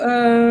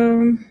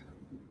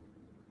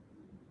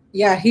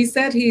Yeah, he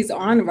said he's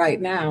on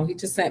right now. He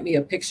just sent me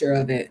a picture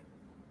of it.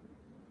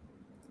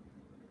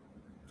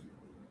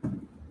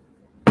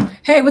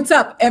 Hey, what's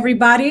up,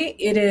 everybody?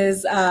 It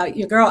is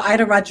your girl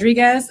Ida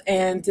Rodriguez,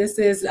 and this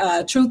is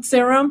Truth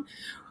Serum.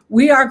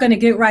 We are going to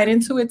get right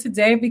into it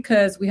today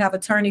because we have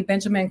attorney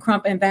Benjamin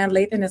Crump and Van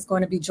Lathan that's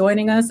going to be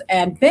joining us.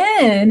 And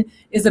Ben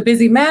is a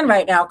busy man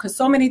right now because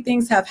so many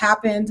things have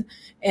happened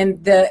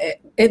in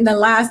the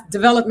last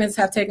developments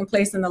have taken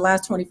place in the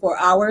last 24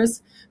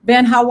 hours.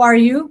 Ben, how are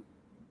you?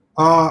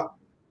 Uh,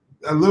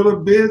 a little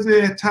busy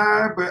and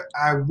tired, but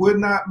I would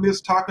not miss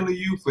talking to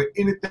you for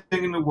anything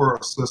in the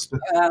world, sister.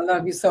 I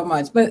love you so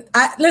much. But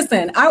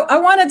listen, I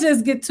want to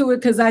just get to it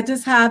because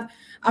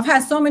I've had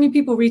so many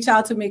people reach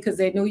out to me because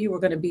they knew you were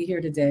going to be here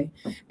today.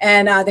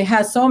 And they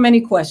had so many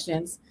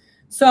questions.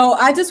 So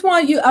I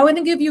want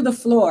to give you the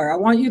floor. I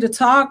want you to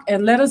talk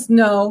and let us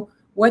know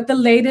what the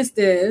latest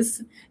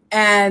is.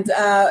 And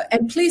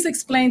please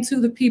explain to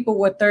the people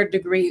what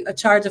a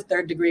charge of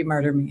third degree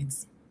murder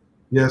means.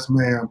 Yes,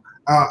 ma'am.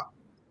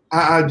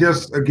 I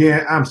just,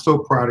 again, I'm so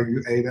proud of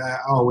you, Ada. I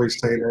always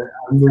say that.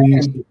 I knew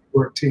you since you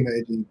were a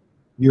teenager.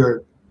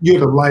 You're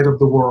the light of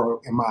the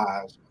world in my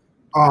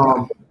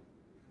eyes.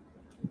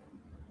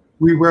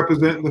 We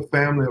represent the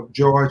family of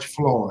George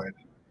Floyd,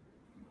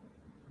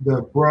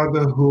 the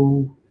brother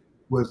who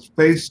was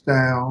face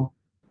down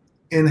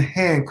in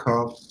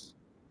handcuffs,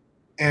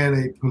 and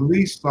a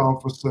police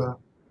officer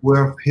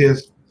with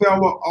his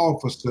fellow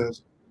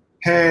officers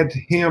had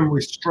him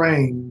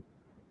restrained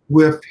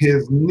with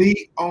his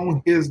knee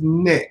on his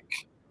neck.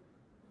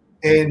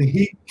 And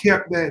he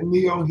kept that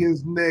knee on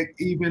his neck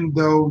even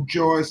though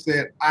George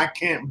said, "I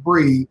can't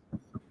breathe."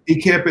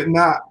 He kept it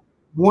not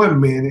 1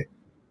 minute,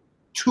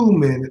 2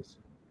 minutes,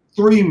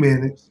 3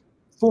 minutes,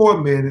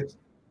 4 minutes,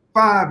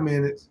 5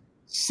 minutes,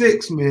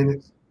 6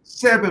 minutes,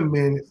 7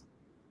 minutes,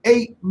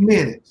 8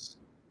 minutes.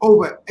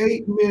 Over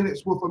 8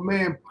 minutes with a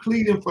man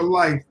pleading for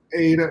life,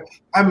 Ada.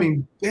 I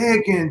mean,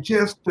 begging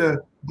just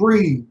to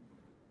breathe.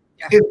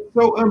 It's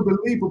so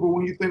unbelievable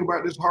when you think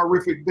about this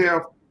horrific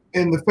death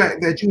and the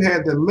fact that you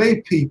had the lay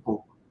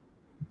people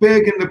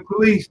begging the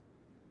police,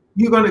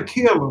 "You're going to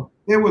kill him."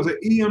 There was an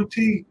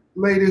EMT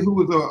lady who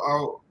was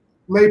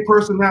a lay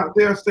person out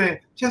there saying,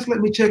 "Just let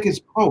me check his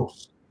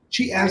pulse."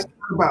 She asked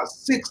about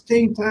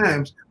 16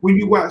 times when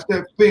you watch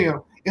that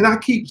film. And I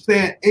keep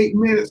saying 8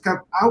 minutes because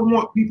I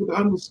want people to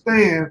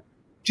understand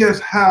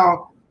just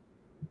how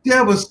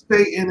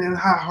devastating and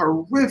how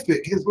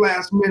horrific his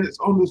last minutes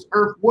on this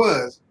earth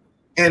was.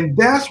 And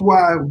that's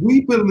why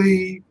we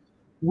believe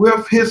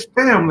with his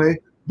family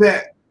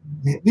that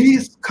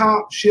these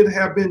cops should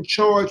have been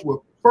charged with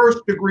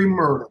first degree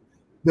murder.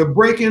 The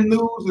breaking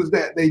news is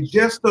that they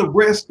just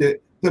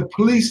arrested the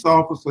police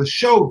officer,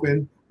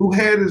 Chauvin, who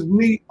had his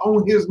knee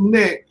on his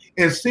neck.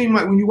 And it seemed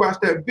like when you watch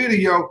that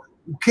video,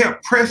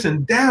 kept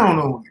pressing down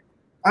on it.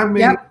 I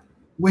mean,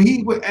 when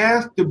he would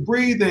ask to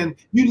breathe and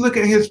you look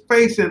at his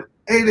face and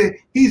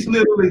he's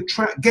literally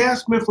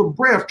gasping for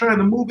breath, trying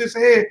to move his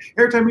head.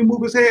 Every time he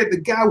moved his head, the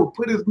guy would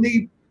put his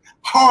knee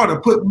harder,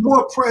 put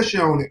more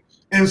pressure on it.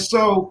 And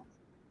so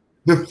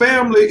the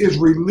family is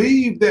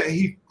relieved that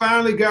he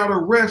finally got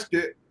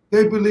arrested.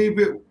 They believe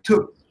it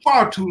took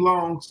far too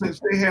long since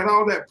they had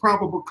all that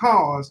probable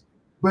cause.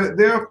 But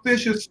their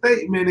official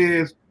statement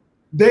is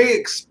they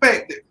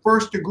expected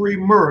first degree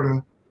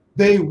murder.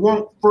 They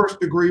want first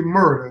degree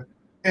murder.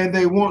 And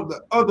they want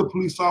the other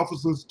police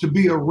officers to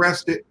be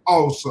arrested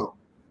also.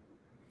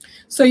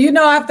 So,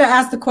 I have to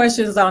ask the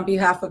questions on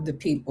behalf of the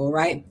people,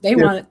 right?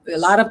 A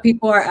lot of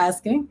people are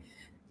asking,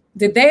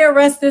 did they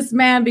arrest this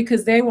man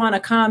because they want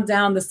to calm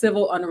down the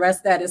civil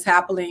unrest that is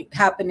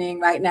happening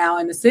right now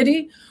in the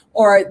city?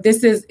 Or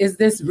is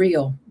this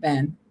real,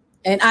 Ben?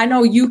 And I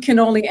know you can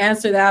only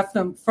answer that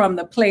from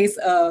the place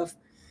of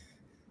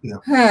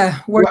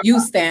where you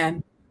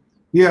stand.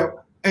 Yeah,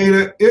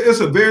 and it's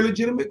a very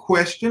legitimate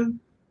question.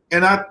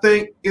 And I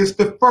think it's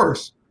the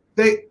first.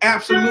 They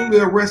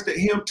absolutely arrested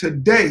him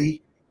today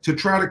to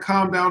try to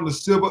calm down the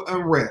civil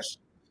unrest.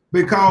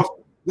 Because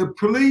the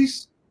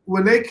police,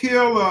 when they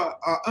kill an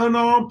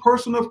unarmed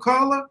person of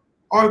color,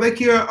 or they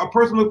kill a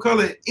person of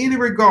color in any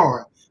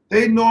regard,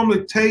 they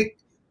normally take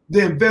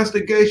the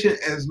investigation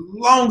as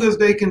long as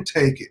they can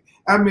take it.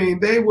 I mean,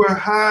 they will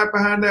hide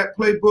behind that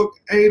playbook,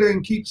 Ada,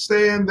 and keep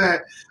saying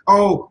that,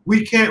 "Oh,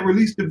 we can't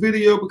release the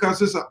video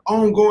because it's an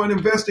ongoing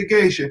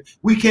investigation.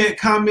 We can't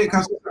comment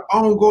because it's an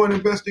ongoing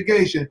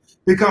investigation,"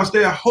 because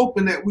they're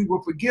hoping that we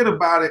will forget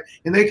about it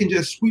and they can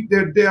just sweep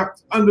their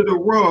death under the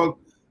rug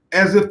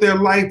as if their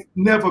life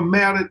never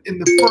mattered in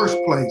the first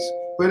place.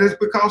 But it's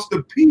because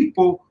the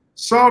people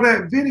saw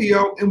that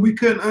video and we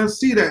couldn't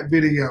unsee that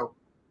video.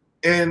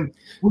 And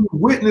we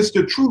witnessed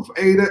the truth,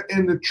 Ada,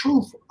 and the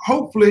truth,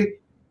 hopefully,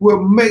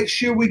 will make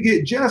sure we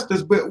get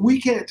justice, but we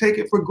can't take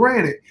it for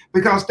granted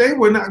because they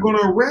were not going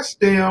to arrest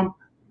them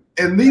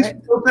at least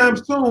sometime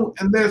soon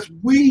unless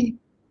we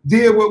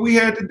did what we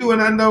had to do. And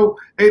I know,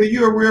 Ada,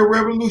 you're a real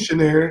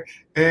revolutionary.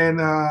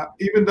 And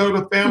even though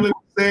the family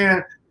was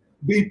saying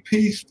be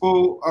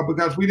peaceful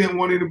because we didn't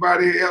want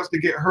anybody else to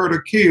get hurt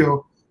or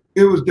killed,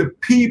 It was the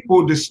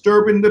people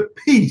disturbing the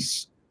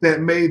peace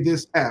that made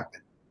this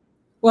happen.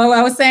 Well,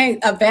 I was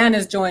saying Van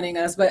is joining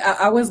us, but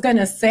I was going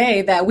to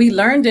say that we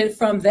learned it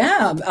from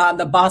them.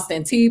 The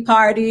Boston Tea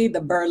Party,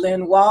 the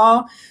Berlin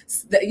Wall.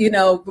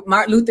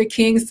 Martin Luther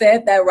King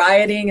said that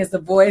rioting is the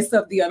voice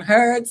of the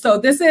unheard. So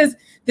this is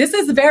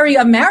very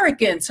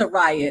American to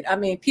riot. I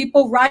mean,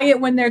 people riot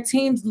when their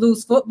teams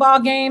lose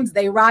football games.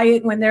 They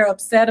riot when they're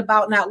upset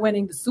about not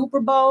winning the Super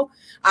Bowl.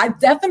 I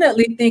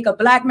definitely think a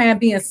black man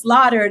being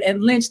slaughtered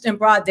and lynched in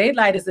broad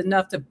daylight is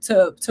enough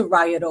to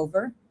riot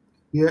over.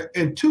 Yeah,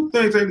 and two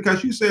things,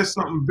 because you said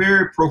something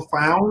very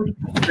profound.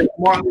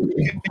 Martin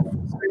Luther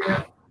King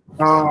said,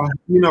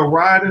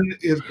 rioting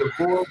is the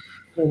voice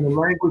and the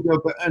language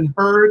of the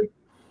unheard.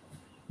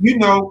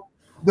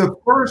 The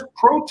first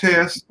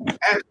protest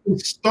actually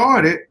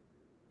started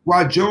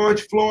while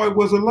George Floyd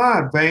was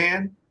alive,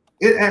 Van.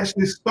 It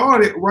actually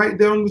started right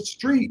down the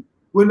street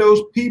when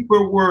those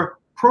people were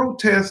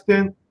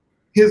protesting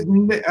his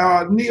knee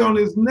on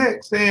his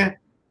neck, saying,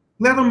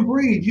 "Let him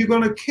breathe, you're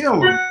going to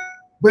kill him."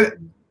 But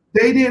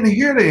they didn't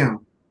hear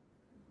them.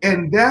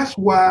 And that's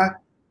why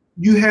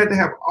you had to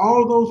have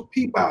all those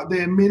people out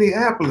there in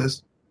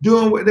Minneapolis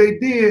doing what they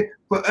did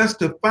for us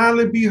to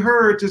finally be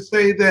heard to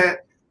say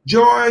that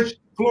George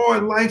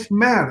Floyd life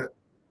mattered,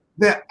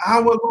 that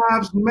our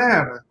lives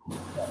matter.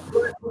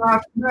 Black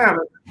lives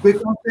matter,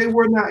 because they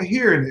were not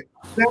hearing it.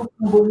 That's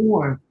number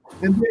one.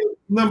 And then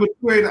number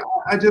two,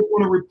 I just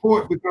want to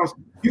report, because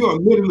you are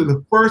literally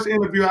the first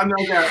interview. I know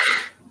I got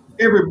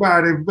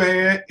everybody,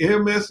 Van,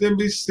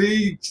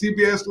 MSNBC,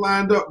 CBS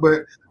lined up,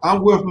 but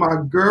I'm with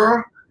my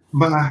girl,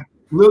 my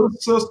little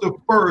sister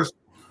first,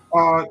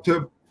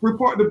 to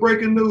report the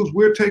breaking news.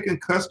 We're taking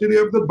custody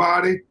of the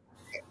body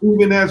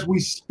even as we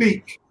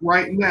speak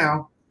right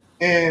now.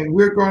 And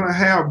we're going to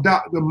have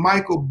Dr.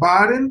 Michael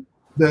Baden,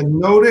 the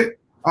noted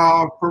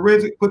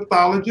forensic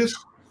pathologist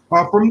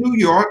from New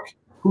York,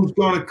 who's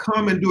going to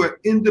come and do an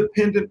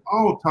independent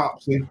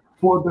autopsy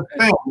for the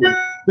family,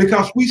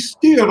 because we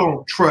still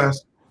don't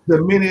trust the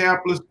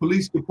Minneapolis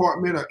Police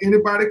Department or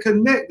anybody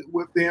connected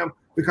with them,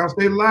 because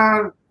they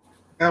lied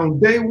on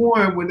day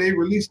one when they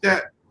released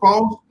that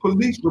false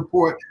police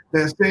report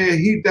that said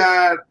he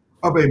died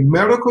of a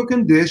medical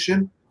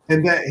condition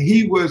and that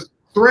he was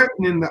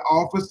threatening the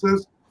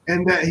officers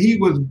and that he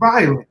was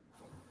violent.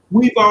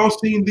 We've all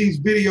seen these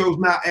videos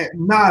now ad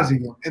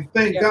nauseum, and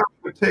thank God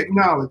for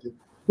technology.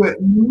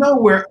 But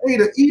nowhere,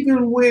 Ada,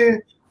 even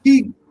when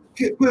he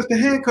puts the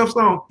handcuffs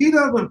on, he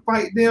doesn't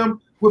fight them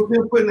with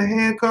them putting the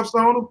handcuffs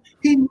on him.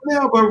 He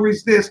never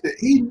resisted.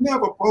 He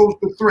never posed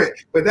a threat.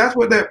 But that's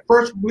what that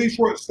first police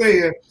report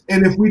said.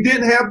 And if we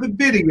didn't have the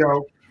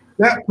video,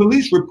 that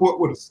police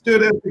report would have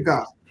stood as the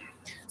gospel.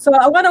 So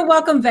I want to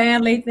welcome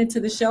Van Lathan to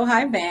the show.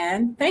 Hi,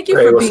 Van. Thank you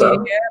for being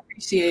here. I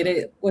appreciate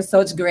it with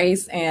such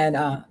grace and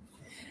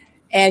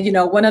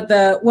one of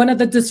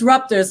the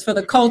disruptors for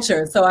the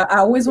culture. So I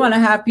always want to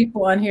have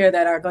people on here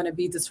that are going to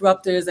be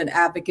disruptors and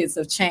advocates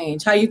of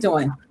change. How you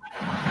doing?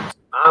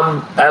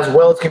 I'm as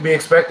well as can be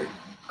expected.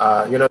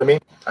 You know what I mean?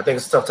 I think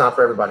it's a tough time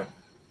for everybody.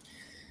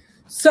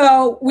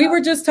 So we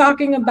were just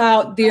talking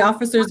about the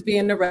officers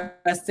being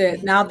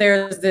arrested. Now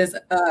there's this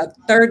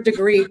third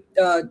degree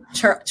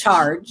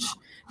charge.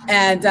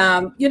 And,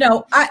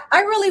 I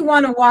really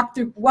want to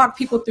walk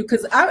people through,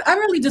 because I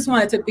really just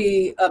wanted to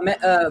be,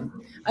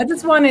 I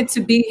just wanted to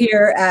be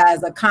here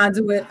as a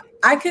conduit.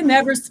 I can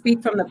never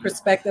speak from the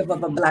perspective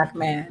of a Black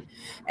man.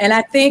 And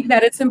I think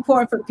that it's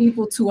important for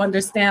people to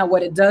understand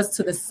what it does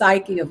to the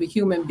psyche of a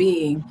human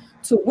being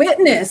to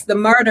witness the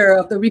murder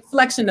of the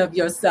reflection of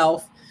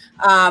yourself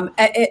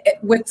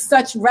with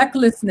such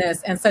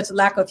recklessness and such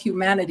lack of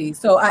humanity.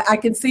 So I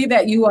can see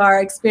that you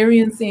are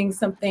experiencing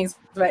some things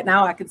right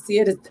now. I can see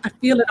it. I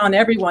feel it on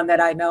everyone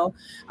that I know.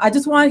 I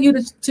just want you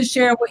to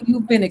share what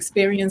you've been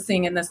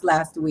experiencing in this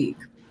last week.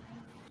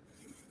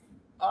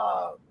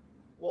 Well,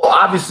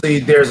 obviously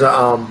there's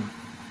a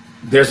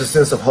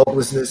sense of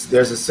hopelessness.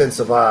 There's a sense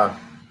of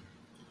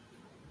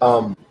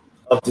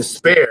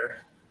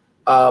despair,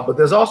 but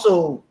there's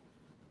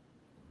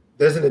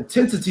an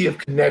intensity of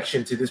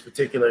connection to this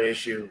particular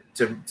issue,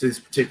 to this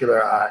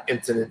particular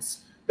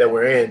incidents that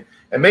we're in.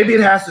 And maybe it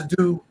has to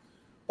do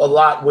a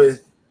lot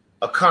with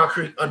a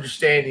concrete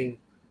understanding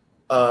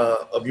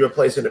of your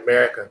place in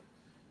America.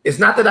 It's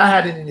not that I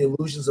had any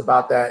illusions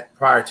about that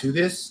prior to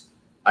this.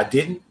 I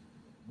didn't.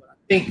 But I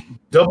think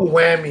double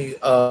whammy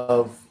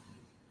of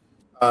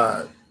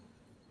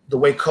the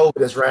way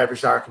COVID has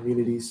ravaged our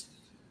communities,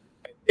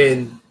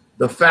 and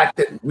the fact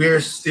that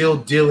we're still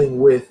dealing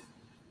with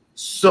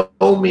so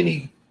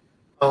many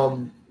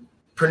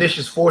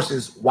pernicious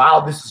forces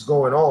while this is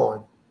going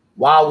on,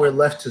 while we're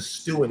left to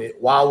stew in it,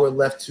 while we're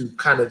left to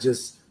kind of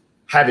just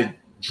have it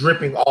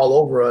dripping all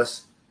over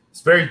us.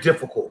 It's very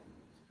difficult.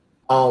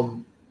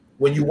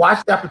 When you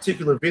watch that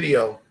particular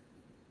video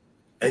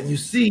and you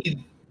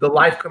see the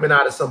life coming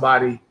out of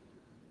somebody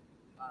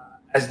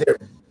as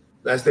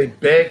they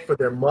beg for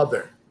their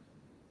mother,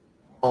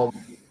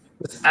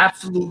 it's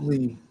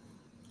absolutely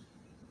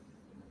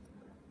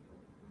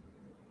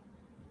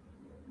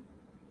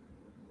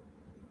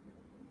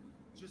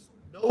just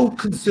no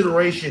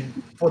consideration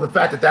for the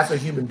fact that that's a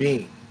human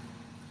being.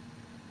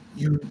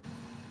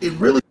 It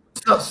really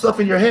puts stuff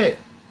in your head.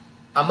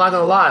 I'm not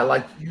gonna lie,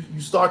 like you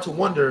start to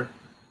wonder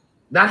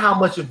not how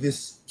much of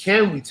this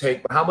can we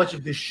take, but how much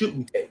of this should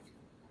we take.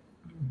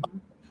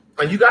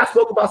 And you guys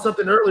spoke about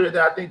something earlier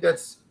that I think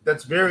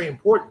that's very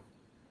important.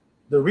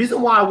 The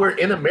reason why we're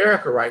in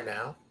America right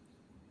now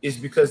is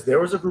because there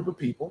was a group of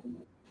people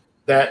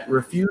that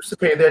refused to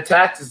pay their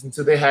taxes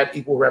until they had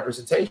equal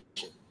representation.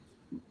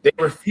 They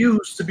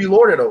refused to be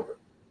lorded over.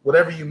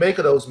 Whatever you make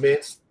of those men,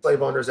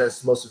 slave owners,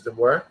 as most of them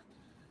were,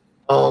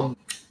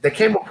 there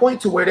came a point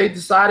to where they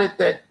decided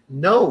that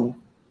no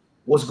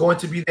was going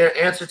to be their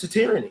answer to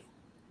tyranny.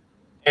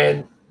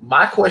 And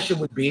my question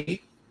would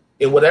be,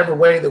 in whatever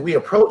way that we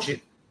approach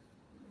it,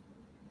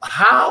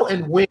 how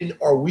and when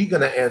are we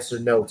going to answer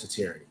no to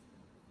tyranny?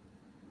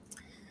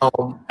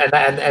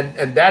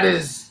 And that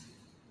is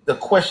the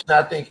question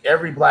I think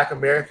every Black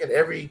American,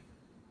 every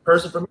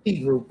person from any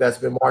group that's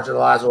been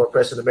marginalized or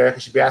oppressed in America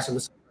should be asking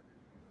themselves.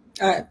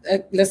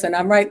 Listen,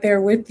 I'm right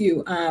there with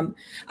you.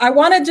 I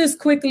want to just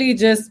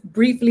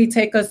briefly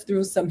take us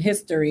through some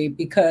history,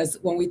 because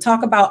when we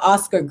talk about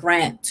Oscar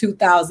Grant,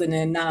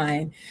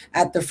 2009,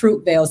 at the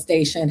Fruitvale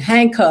station,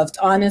 handcuffed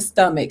on his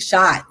stomach,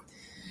 shot,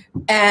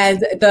 and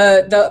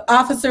the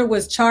officer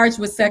was charged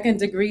with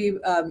second-degree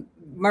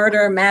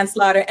murder,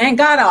 manslaughter, and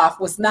got off,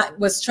 was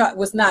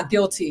not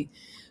guilty.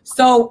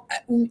 So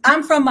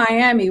I'm from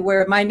Miami,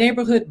 where my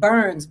neighborhood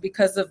burns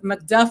because of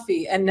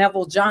McDuffie and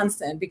Neville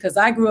Johnson, because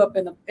I grew up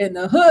in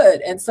the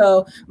hood. And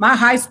so my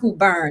high school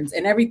burns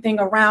and everything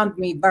around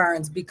me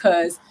burns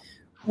because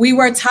we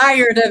were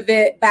tired of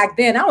it back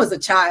then. I was a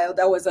child.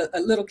 I was a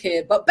little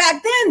kid. But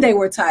back then they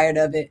were tired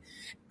of it.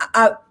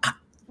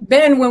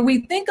 Ben, when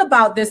we think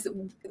about this,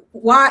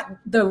 why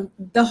the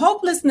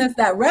hopelessness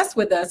that rests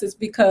with us is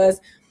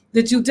because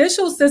the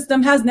judicial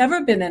system has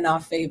never been in our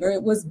favor.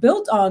 It was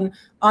built on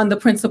the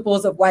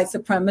principles of white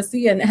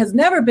supremacy and has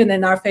never been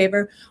in our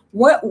favor.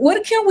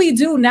 What can we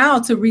do now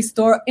to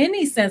restore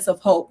any sense of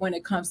hope when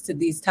it comes to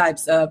these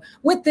types of,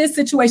 with this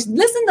situation?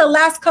 Listen, the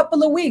last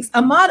couple of weeks,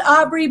 Ahmaud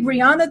Arbery,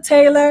 Breonna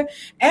Taylor,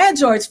 and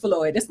George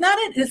Floyd. It's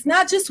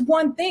not just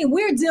one thing.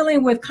 We're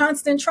dealing with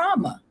constant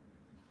trauma.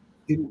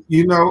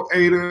 You know,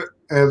 Ada,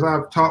 as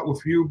I've talked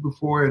with you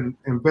before and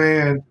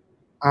Van,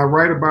 I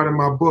write about in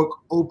my book,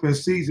 Open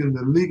Season,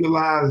 the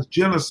legalized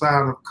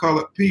genocide of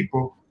colored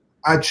people.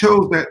 I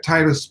chose that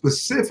title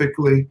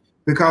specifically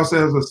because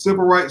as a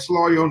civil rights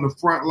lawyer on the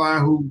front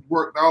line who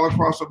worked all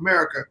across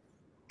America,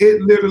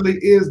 it literally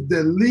is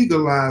the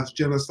legalized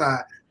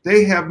genocide.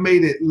 They have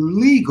made it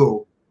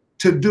legal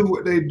to do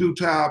what they do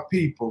to our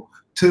people.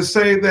 To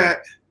say that,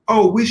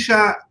 oh, we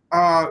shot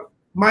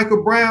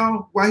Michael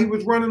Brown while he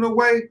was running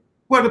away.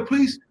 Well, the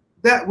police,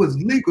 that was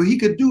legal. He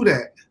could do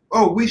that.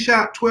 Oh, we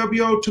shot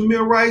 12-year-old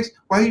Tamir Rice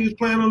while he was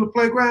playing on the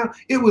playground.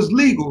 It was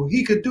legal.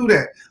 He could do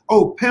that.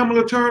 Oh,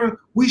 Pamela Turner,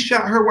 we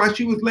shot her while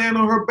she was laying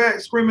on her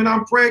back screaming,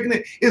 I'm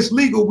pregnant. It's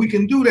legal. We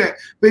can do that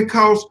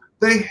because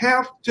they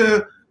have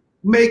to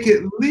make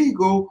it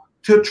legal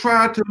to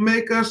try to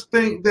make us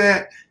think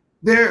that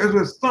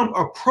there is some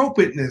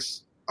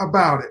appropriateness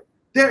about it.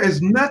 There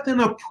is nothing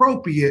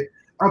appropriate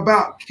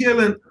about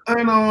killing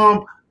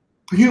unarmed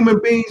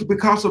human beings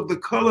because of the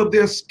color of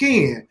their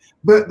skin.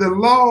 But the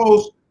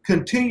laws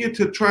continue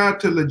to try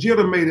to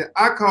legitimate it.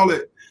 I call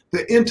it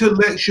the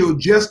intellectual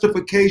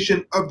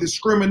justification of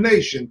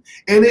discrimination.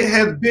 And it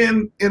has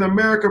been in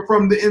America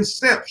from the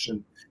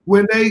inception,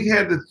 when they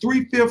had the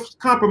 3/5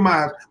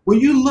 compromise.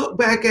 When you look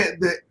back at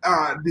the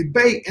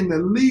debate in the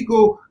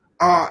legal,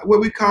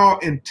 what we call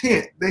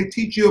intent, they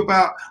teach you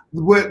about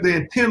what the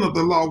intent of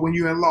the law when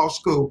you're in law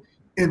school.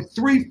 In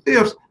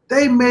 3/5,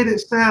 they made it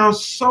sound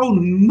so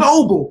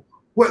noble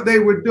what they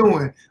were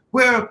doing.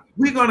 Well,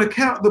 we're going to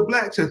count the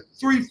blacks as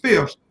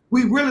 3/5.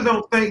 We really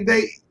don't think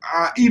they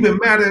even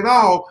matter at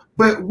all,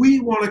 but we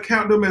want to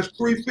count them as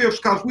 3/5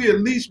 because we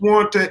at least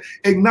want to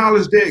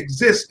acknowledge their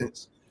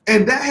existence.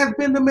 And that has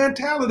been the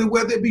mentality,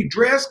 whether it be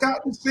Dred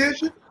Scott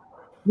decision,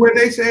 where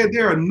they said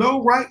there are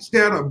no rights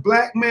that a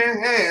black man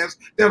has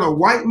that a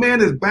white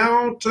man is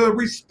bound to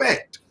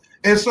respect.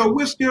 And so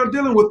we're still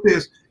dealing with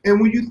this. And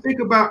when you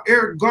think about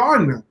Eric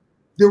Gardner,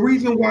 the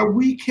reason why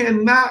we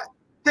cannot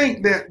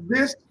think that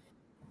this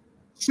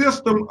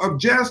system of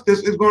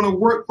justice is going to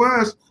work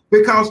for us,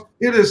 because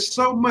it is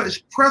so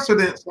much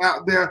precedence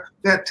out there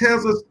that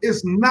tells us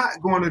it's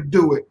not going to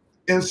do it.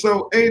 And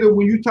so, Ada,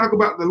 when you talk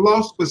about the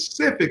law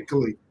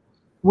specifically,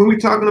 when we're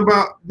talking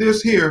about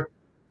this here,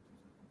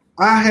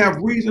 I have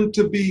reason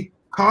to be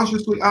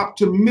cautiously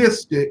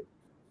optimistic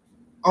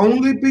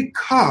only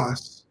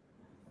because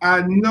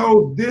I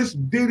know this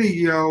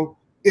video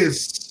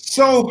is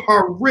so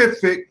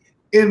horrific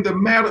in the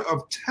matter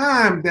of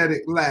time that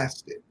it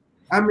lasted.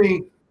 I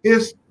mean,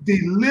 it's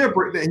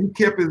deliberate that he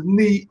kept his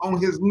knee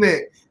on his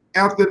neck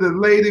after the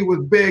lady was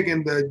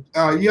begging, the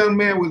young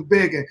man was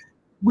begging.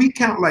 We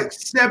count like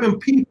 7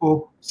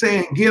 people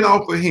saying, get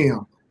off of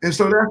him. And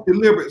so that's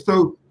deliberate.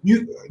 So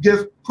you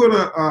just put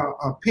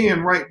a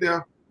pin right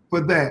there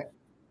for that.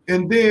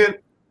 And then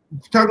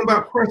talking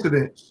about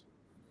precedents,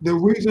 the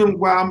reason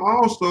why I'm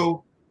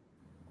also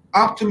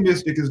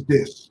optimistic is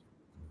this.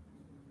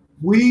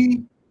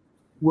 We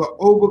will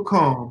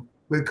overcome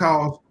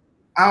because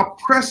our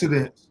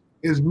precedence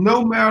is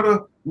no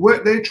matter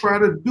what they try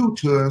to do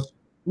to us,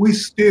 we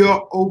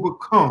still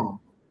overcome.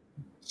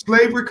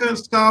 Slavery couldn't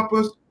stop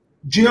us.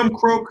 Jim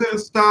Crow couldn't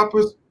stop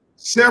us.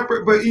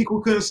 Separate but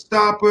equal couldn't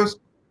stop us.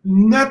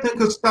 Nothing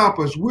could stop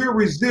us. We're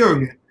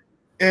resilient.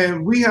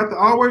 And we have to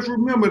always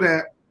remember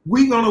that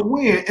we're going to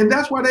win. And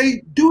that's why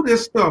they do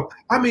this stuff.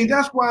 I mean,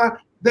 that's why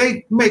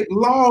they make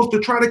laws to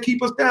try to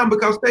keep us down,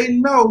 because they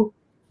know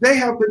they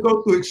have to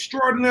go through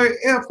extraordinary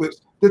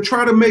efforts to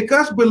try to make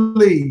us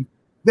believe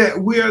that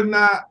we're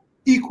not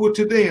equal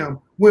to them.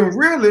 When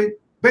really,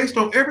 based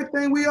on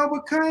everything we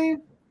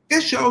overcame,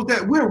 it shows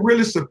that we're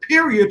really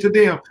superior to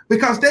them,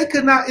 because they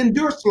could not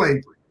endure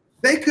slavery.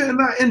 They could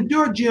not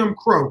endure Jim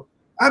Crow.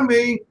 I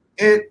mean,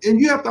 and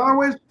you have to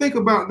always think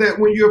about that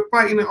when you're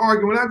fighting and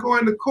arguing. When I go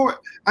into court,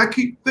 I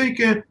keep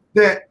thinking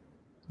that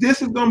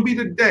this is going to be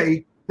the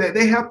day that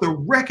they have to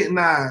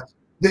recognize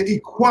the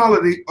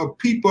equality of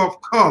people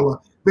of color.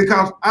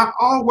 Because I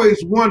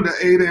always wonder,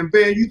 Ada and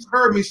Van, you've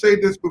heard me say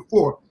this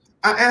before.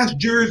 I asked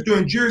jurors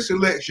during jury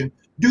selection,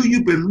 do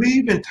you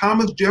believe in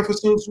Thomas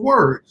Jefferson's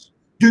words?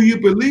 Do you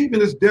believe in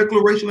this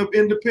Declaration of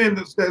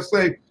Independence that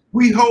say,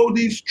 we hold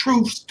these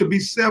truths to be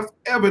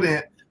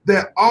self-evident,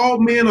 that all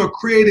men are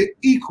created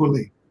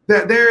equally,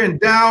 that they're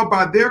endowed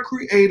by their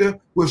creator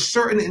with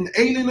certain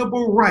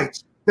inalienable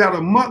rights, that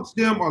amongst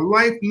them are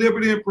life,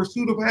 liberty, and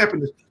pursuit of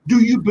happiness.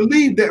 Do you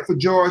believe that for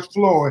George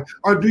Floyd?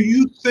 Or do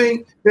you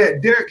think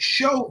that Derek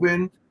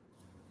Chauvin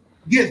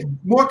gets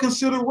more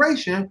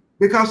consideration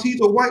because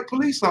he's a white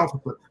police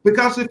officer?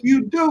 Because if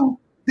you do,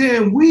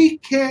 then we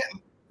can't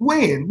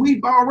win.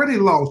 We've already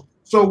lost.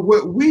 So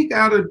what we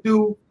got to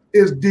do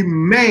is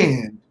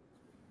demand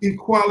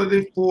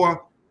equality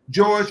for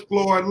George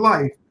Floyd's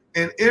life.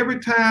 And every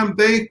time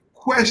they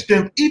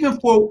question, even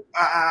for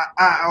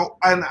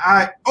an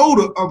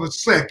iota of a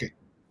second,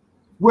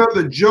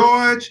 whether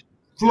George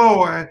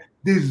Floyd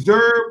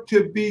deserved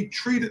to be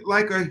treated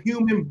like a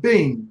human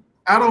being,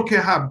 I don't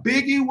care how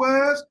big he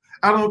was,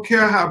 I don't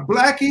care how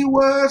black he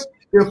was,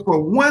 if for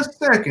 1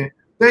 second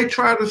they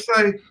try to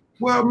say,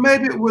 well,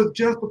 maybe it was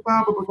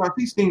justifiable because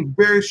he seemed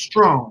very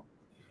strong,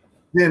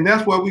 then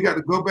that's why we got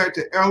to go back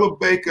to Ella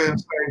Baker and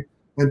say,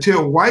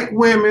 until white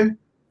women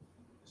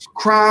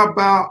cry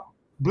about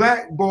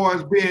black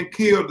boys being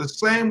killed the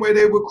same way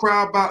they would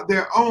cry about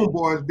their own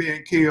boys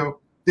being killed,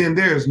 then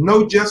there is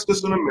no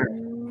justice in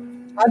America.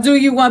 I'll do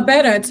you one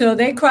better. Until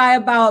they cry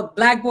about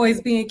black boys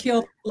being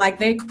killed like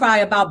they cry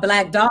about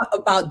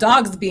about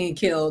dogs being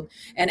killed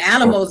and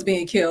animals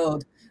being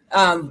killed,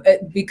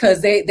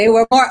 because they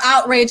were more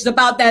outraged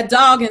about that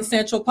dog in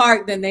Central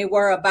Park than they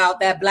were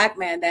about that black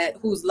man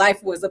whose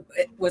life was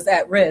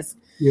at risk.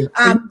 Yeah.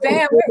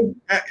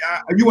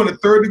 You want a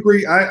third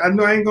degree? I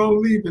know I ain't gonna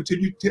leave until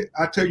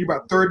I tell you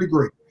about third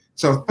degree.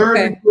 So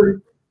third degree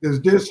is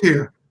this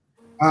here,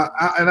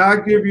 and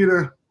I'll give you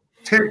the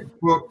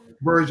textbook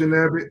version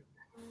of it,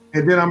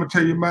 and then I'm gonna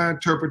tell you my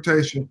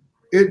interpretation.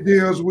 It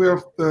deals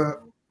with the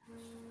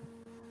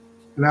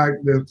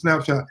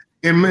snapshot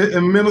in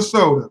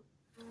Minnesota.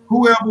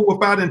 Whoever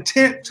without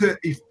intent to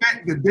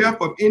effect the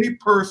death of any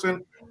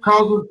person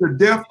causes the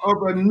death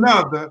of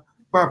another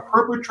by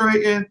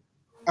perpetrating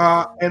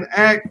an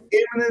act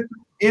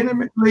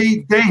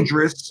eminently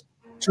dangerous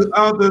to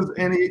others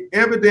and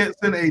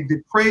evidencing a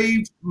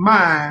depraved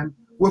mind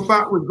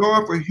without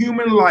regard for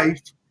human life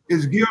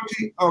is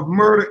guilty of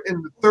murder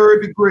in the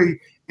third degree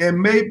and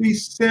may be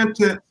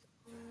sentenced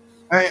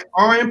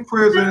or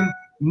imprisoned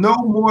no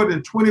more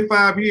than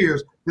 25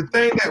 years. The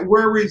thing that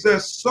worries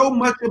us so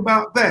much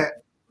about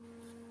that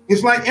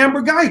is like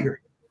Amber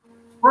Geiger,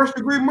 first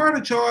degree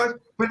murder charge,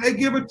 but they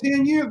give her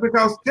 10 years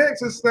because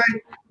Texas say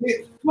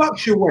it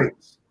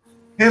fluctuates.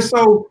 And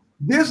so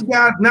this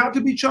guy not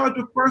to be charged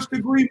with first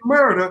degree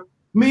murder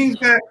means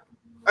that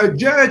a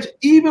judge,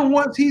 even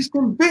once he's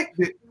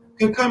convicted,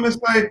 can come and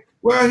say,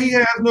 well, he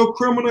has no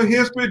criminal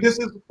history. This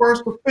is the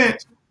first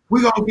offense.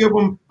 We're going to give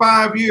him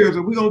 5 years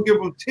or we're going to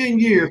give him 10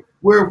 years.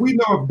 Where we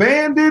know if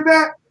Van did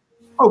that,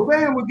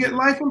 Van would get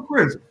life in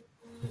prison.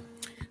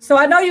 So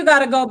I know you got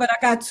to go, but I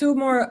got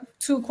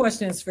two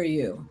questions for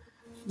you.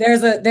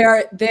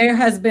 There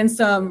has been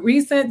some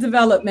recent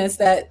developments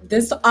that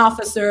this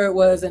officer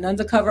was an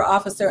undercover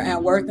officer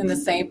and worked in the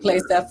same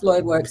place that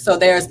Floyd worked. So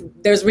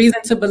there's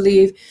reason to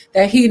believe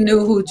that he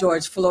knew who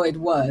George Floyd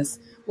was.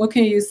 What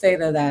can you say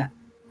to that?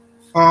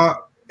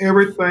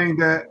 Everything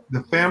that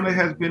the family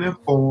has been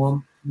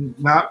informed,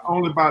 not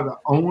only by the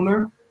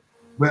owner,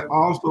 but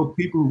also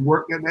people who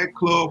worked at that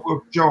club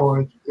with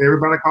George,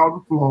 everybody called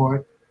him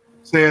Floyd,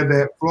 said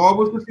that Floyd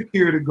was the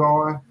security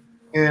guard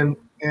and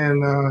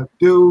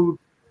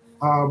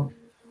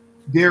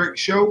Derek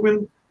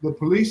Chauvin, the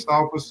police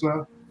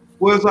officer,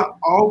 was an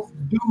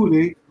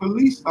off-duty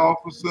police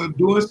officer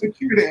doing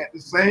security at the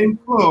same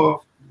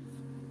club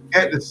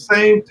at the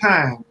same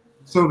time.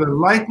 So the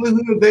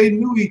likelihood they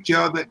knew each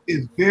other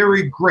is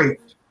very great.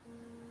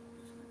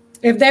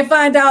 If they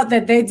find out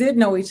that they did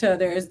know each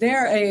other, is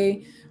there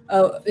a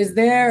Is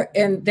there,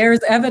 and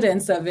there's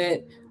evidence of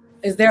it,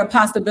 is there a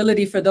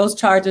possibility for those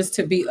charges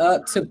to be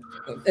up to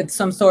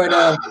some sort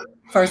of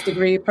first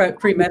degree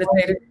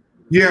premeditated?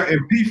 Yeah,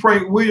 and P.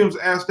 Frank Williams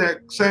asked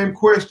that same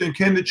question,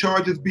 can the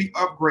charges be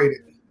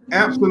upgraded?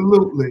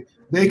 Absolutely.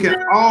 They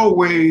can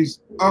always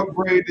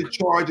upgrade the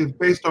charges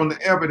based on the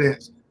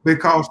evidence,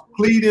 because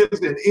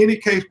pleadings in any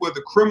case,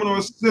 whether criminal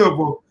or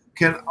civil,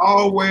 can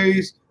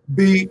always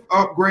be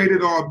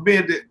upgraded or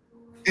amended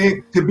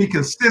to be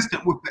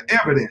consistent with the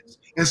evidence.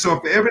 And so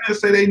if the evidence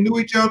say they knew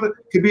each other,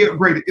 it could be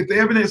upgraded. If the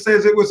evidence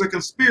says it was a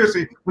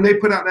conspiracy when they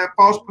put out that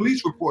false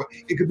police report,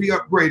 it could be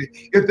upgraded.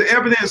 If the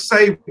evidence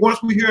say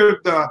once we hear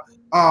the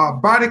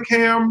body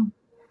cam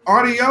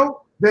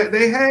audio that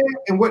they had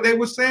and what they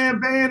were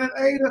saying, Van and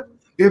Ada,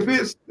 if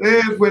it's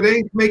where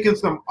they making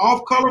some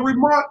off-color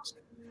remarks,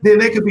 then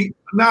they could be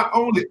not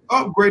only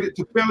upgraded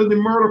to felony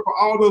murder for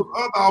all those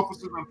other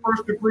officers in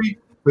first degree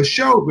for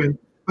Chauvin,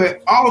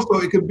 but also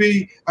it could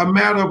be a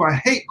matter of a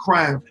hate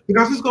crime,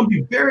 because it's going to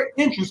be very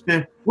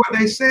interesting what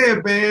they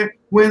said, Van,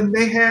 when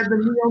they had the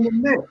knee on the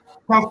neck,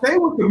 because they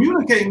were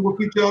communicating with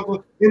each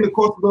other in the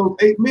course of those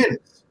 8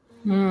 minutes.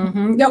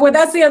 Mm-hmm. Yeah, well,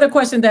 that's the other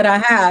question that I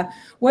have.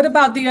 What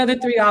about the other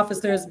 3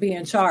 officers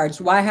being charged?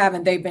 Why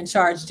haven't they been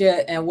charged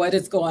yet? And what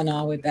is going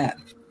on with that?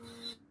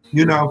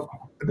 You know,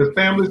 the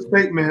family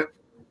statement,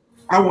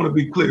 I want to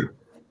be clear.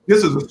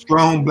 This is a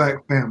strong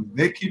Black family.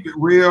 They keep it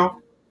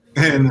real.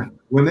 And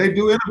when they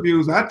do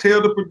interviews, I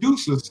tell the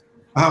producers,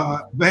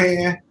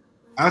 Van,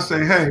 I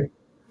say, hey,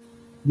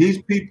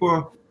 these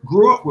people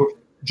grew up with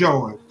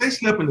George. They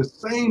slept in the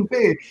same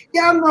bed.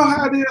 Y'all know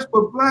how it is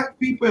for Black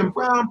people and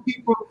brown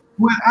people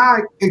with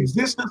our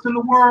existence in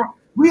the world.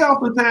 We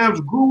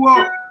oftentimes grew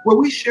up where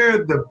we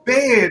shared the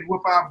bed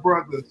with our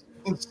brothers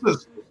and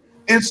sisters.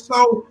 And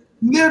so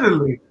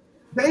literally,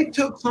 they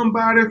took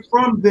somebody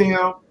from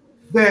them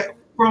that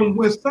from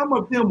when some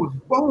of them was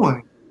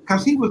born,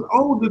 because he was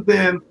older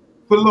than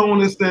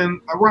Philonise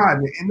and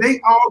Rodney. And they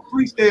all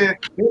 3 said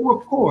they were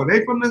poor.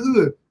 They from the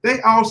hood.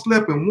 They all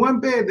slept in one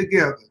bed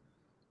together.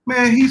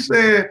 Man, he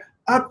said,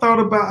 I thought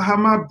about how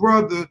my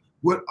brother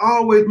would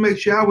always make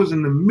sure I was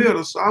in the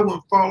middle so I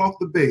wouldn't fall off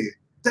the bed.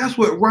 That's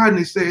what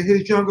Rodney said,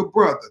 his younger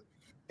brother.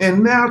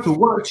 And now to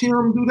watch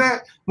him do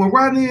that, when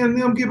Rodney and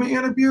them giving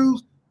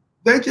interviews,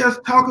 they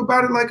just talk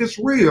about it like it's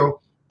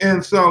real.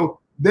 And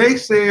so they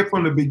said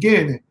from the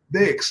beginning,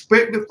 they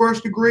expect the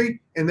first degree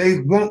and they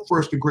want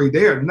first degree.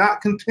 They are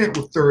not content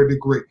with third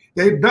degree.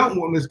 They don't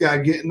want this guy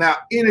getting out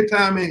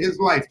anytime in his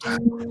lifetime.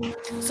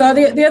 So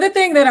the other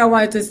thing that I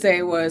wanted to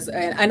say was,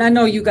 and I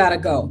know you got to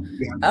go,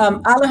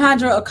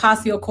 Alejandra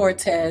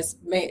Ocasio-Cortez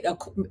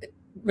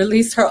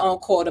released her own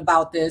quote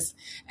about this.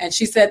 And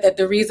she said that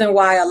the reason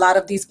why a lot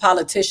of these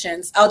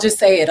politicians, I'll just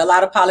say it, a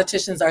lot of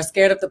politicians are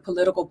scared of the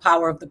political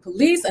power of the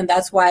police. And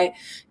that's why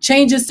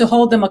changes to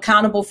hold them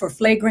accountable for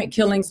flagrant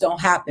killings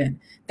don't happen.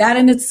 That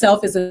in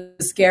itself is a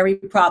scary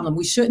problem.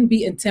 We shouldn't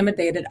be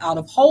intimidated out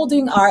of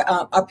holding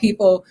our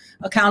people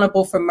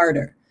accountable for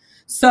murder.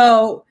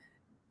 So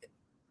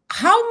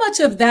how much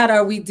of that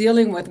are we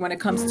dealing with when it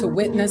comes to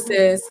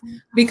witnesses?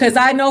 Because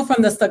I know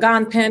from the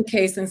Sagan Penn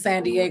case in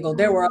San Diego,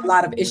 there were a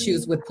lot of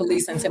issues with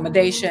police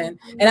intimidation.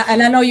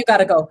 And I know you got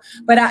to go.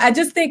 But I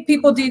just think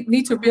people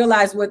need to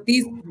realize what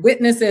these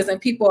witnesses and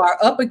people are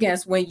up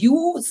against when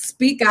you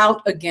speak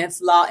out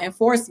against law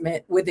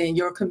enforcement within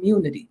your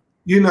community.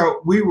 You know,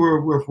 we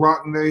were with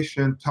Rock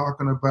Nation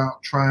talking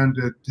about trying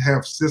to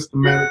have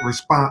systematic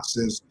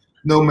responses,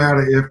 no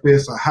matter if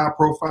it's a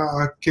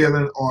high-profile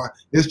killing or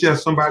it's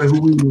just somebody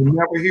who we will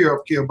never hear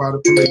of killed by the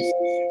police.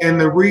 And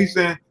the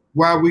reason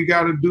why we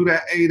got to do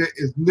that, Ada,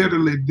 is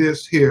literally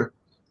this here.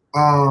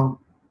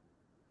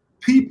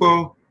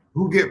 People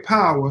who get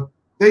power,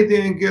 they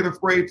didn't get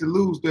afraid to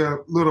lose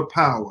their little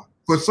power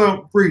for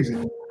some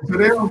reason. So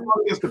they don't go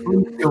against the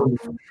police killing.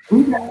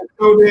 We got to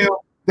show them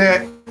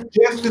that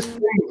justice is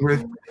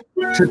dangerous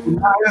to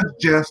deny us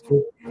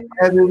justice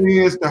as it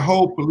is to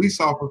hold police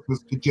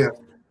officers to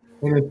justice.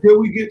 And until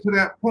we get to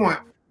that point,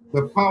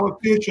 the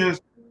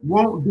politicians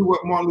won't do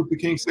what Martin Luther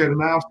King said,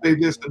 and I'll say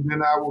this and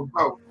then I will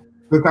go.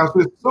 Because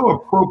it's so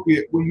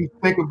appropriate when you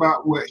think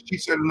about what she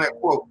said in that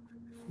quote.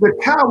 The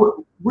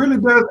coward really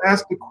does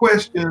ask the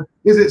question,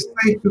 is it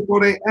safe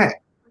before they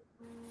act?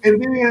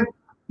 And then,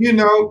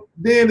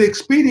 then the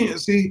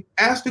expediency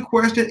asks the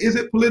question, is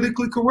it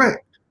politically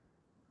correct?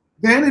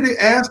 Vanity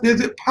asks, is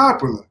it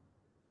popular?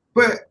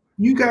 But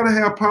you got to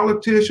have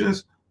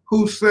politicians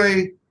who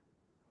say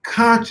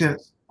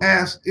conscience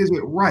asks, is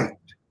it right?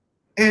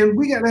 And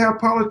we got to have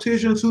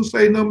politicians who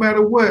say, no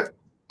matter what,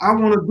 I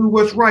want to do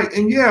what's right.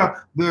 And yeah,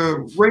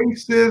 the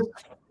racist,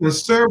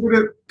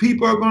 conservative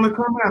people are going to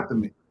come after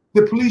me.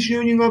 The police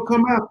union going to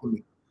come after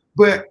me.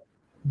 But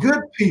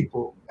good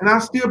people, and I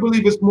still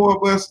believe it's more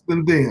of us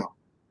than them.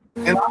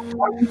 And I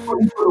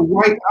want the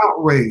white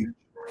outrage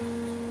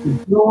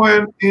to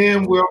join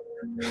in with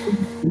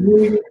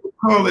community to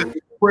call it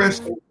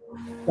expressing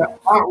the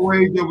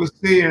outrage over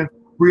seeing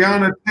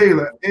Breonna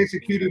Taylor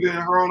executed in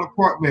her own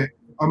apartment,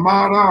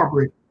 Ahmaud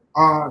Arbery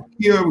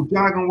killed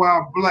jogging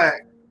while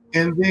black,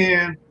 and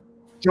then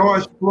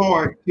George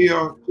Floyd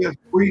killed just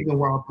breathing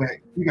while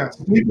black. We got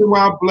sleeping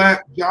while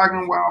black,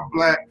 jogging while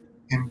black,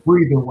 and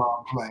breathing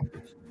while black.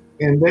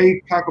 And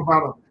they talk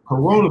about a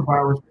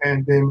coronavirus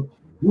pandemic.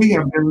 We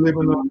have been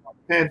living in a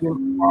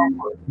pandemic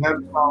for that's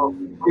called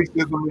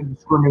racism and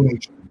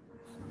discrimination.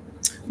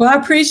 Well, I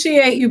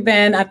appreciate you,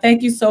 Ben. I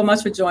thank you so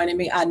much for joining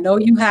me. I know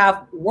you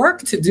have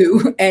work to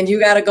do and you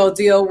got to go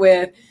deal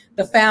with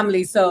the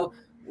family. So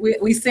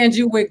we send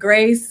you with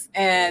grace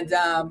and,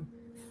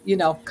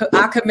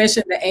 I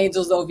commission the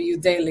angels over you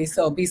daily.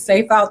 So be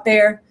safe out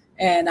there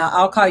and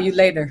I'll call you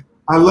later.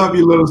 I love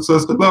you, little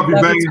sister. Love you,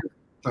 baby.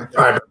 All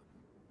right.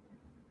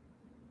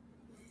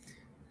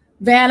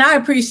 Van, I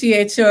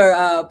appreciate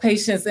your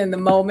patience in the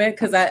moment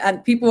because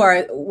people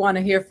want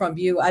to hear from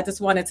you. I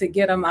just wanted to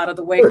get him out of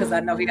the way because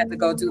I know he had to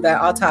go do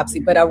that autopsy,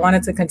 but I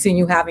wanted to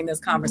continue having this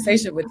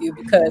conversation with you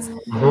because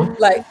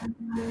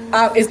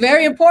it's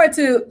very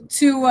important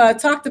to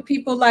talk to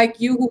people like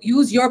you who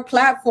use your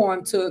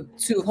platform to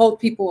hold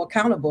people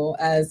accountable.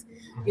 As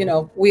you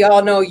know, we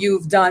all know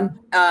you've done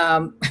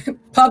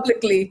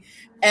publicly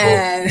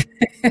and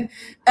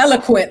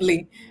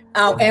eloquently.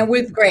 And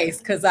with grace,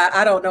 because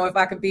I don't know if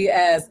I could be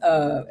as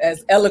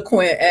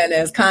eloquent and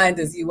as kind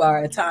as you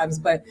are at times.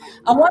 But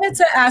I wanted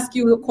to ask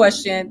you a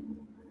question.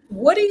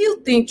 What do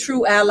you think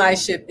true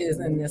allyship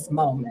is in this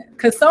moment?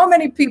 Because so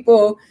many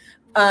people,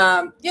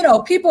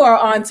 people are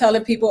on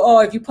telling people, oh,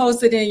 if you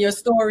post it in your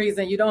stories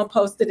and you don't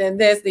post it in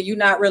this, then you're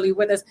not really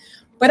with us.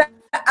 But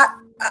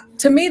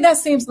to me, that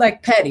seems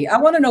like petty. I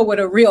want to know what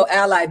a real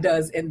ally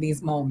does in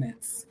these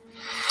moments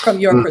from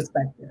your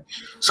perspective.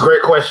 It's a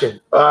great question.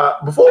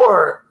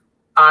 Before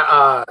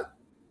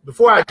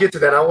I get to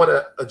that, I want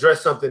to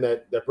address something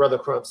that Brother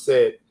Crump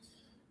said.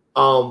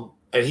 And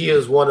he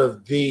is one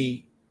of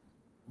the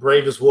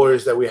bravest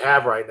warriors that we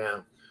have right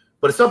now.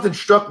 But something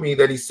struck me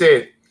that he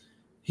said.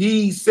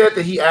 He said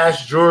that he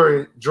asked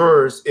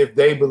jurors if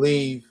they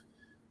believe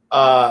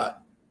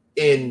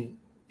in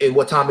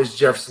what Thomas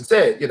Jefferson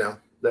said,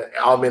 that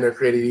all men are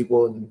created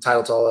equal and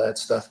entitled to all that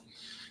stuff.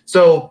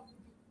 So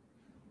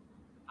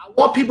I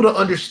want people to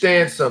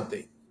understand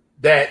something,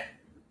 that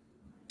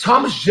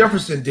Thomas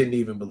Jefferson didn't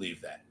even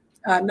believe that.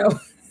 I know.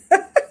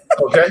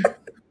 Okay.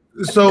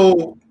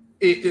 So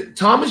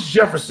Thomas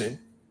Jefferson,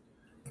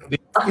 the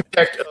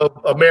architect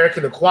of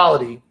American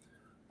equality,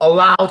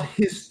 allowed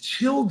his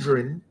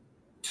children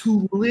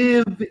to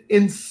live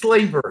in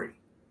slavery.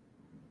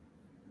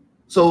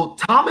 So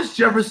Thomas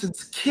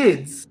Jefferson's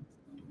kids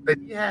that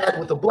he had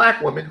with a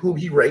black woman whom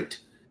he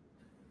raped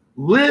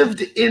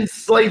lived in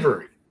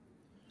slavery.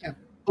 Yeah.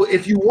 So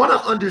if you want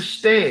to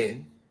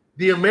understand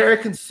the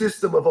American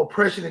system of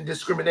oppression and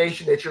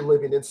discrimination that you're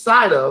living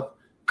inside of,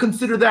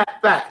 consider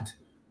that fact.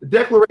 The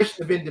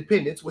Declaration of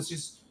Independence, which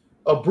is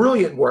a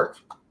brilliant work,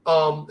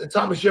 and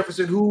Thomas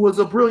Jefferson, who was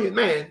a brilliant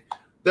man,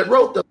 that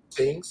wrote those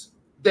things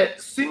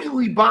that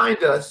seemingly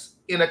bind us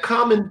in a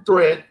common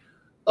thread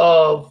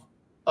of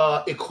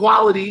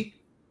equality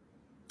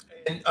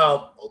and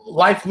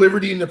life,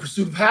 liberty, and the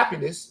pursuit of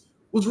happiness,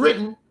 was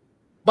written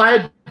by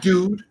a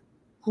dude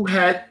who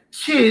had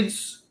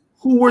kids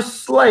who were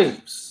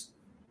slaves.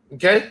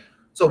 Okay,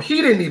 so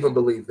he didn't even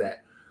believe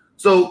that.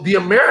 So the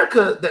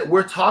America that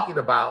we're talking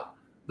about,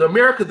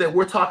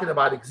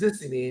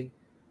 existing in,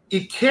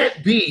 it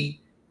can't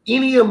be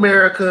any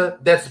America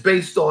that's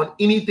based on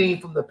anything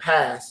from the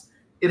past.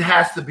 It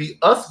has to be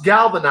us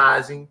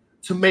galvanizing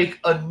to make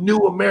a new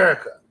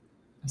America.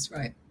 That's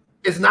right.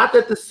 It's not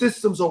that the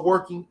systems are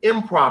working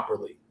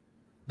improperly.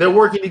 They're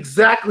working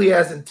exactly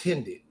as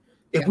intended.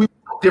 If we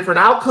want different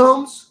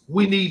outcomes,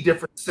 we need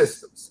different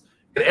systems.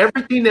 And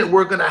everything that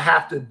we're going to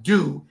have to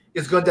do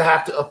is going to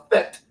have to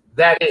affect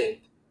that end,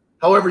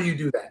 however you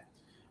do that.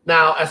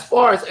 Now, as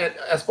far as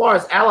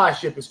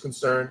allyship is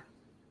concerned,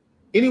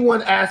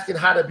 anyone asking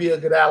how to be a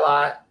good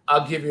ally,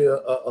 I'll give you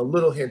a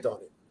little hint on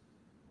it.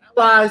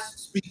 Allies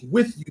speak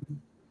with you.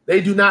 They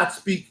do not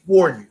speak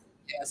for you.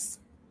 Yes.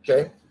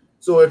 Okay.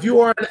 So if you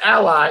are an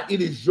ally,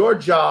 it is your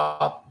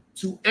job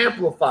to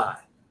amplify.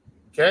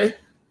 Okay.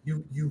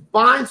 You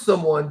find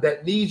someone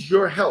that needs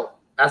your help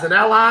as an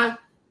ally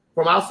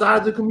from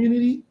outside the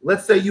community.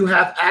 Let's say you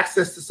have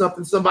access to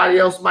something somebody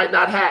else might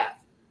not have.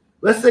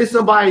 Let's say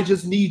somebody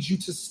just needs you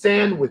to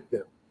stand with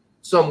them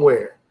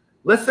somewhere.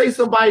 Let's say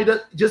somebody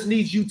that just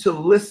needs you to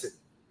listen,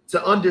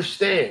 to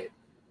understand,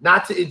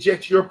 not to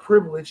inject your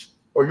privilege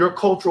or your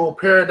cultural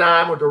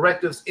paradigm or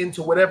directives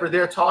into whatever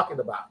they're talking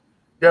about.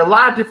 There are a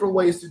lot of different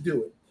ways to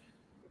do it.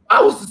 If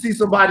I was to see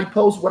somebody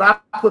post what I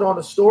put on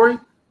a story,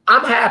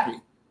 I'm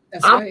happy.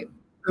 That's right.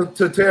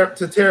 To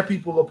tear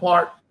people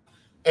apart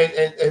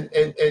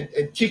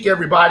and kick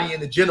everybody in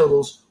the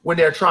genitals when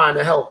they're trying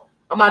to help.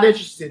 I'm not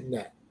interested in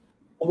that.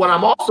 But what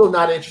I'm also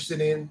not interested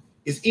in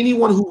is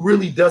anyone who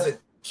really doesn't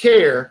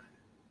care,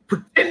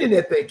 pretending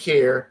that they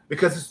care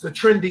because it's the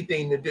trendy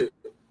thing to do.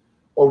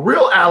 A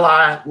real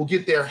ally will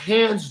get their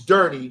hands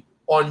dirty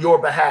on your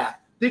behalf.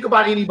 Think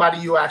about anybody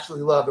you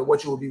actually love and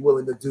what you would be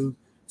willing to do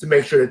to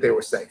make sure that they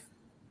were safe.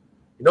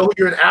 You know who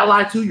you're an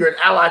ally to? You're an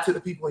ally to the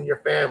people in your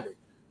family.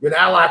 You're an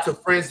ally to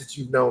friends that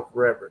you've known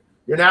forever.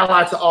 You're an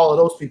ally to all of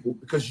those people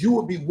because you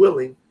would be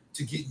willing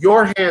to get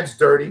your hands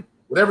dirty,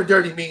 whatever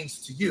dirty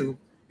means to you,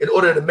 in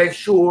order to make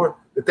sure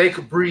that they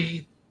could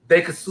breathe,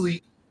 they could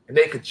sleep, and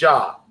they could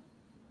job.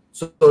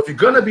 So if you're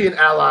going to be an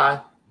ally,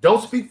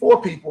 don't speak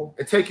for people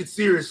and take it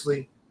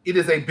seriously. It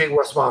is a big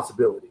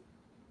responsibility.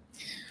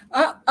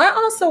 I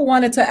also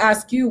wanted to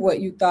ask you what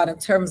you thought in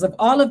terms of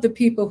all of the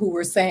people who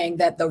were saying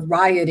that the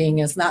rioting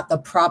is not the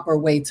proper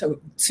way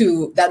to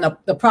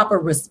the proper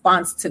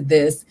response to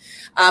this.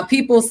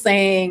 People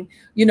saying,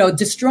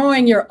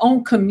 destroying your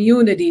own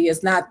community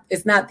is not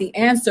the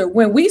answer.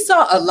 When we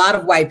saw a lot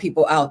of white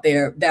people out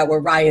there that were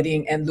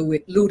rioting and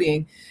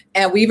looting,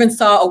 and we even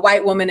saw a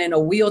white woman in a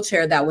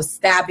wheelchair that was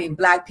stabbing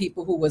Black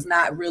people who was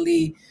not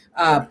really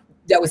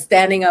that was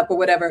standing up or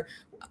whatever.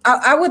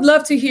 I would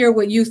love to hear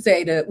what you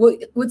say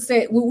what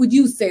would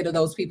you say to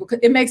those people?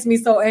 It makes me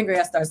so angry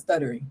I start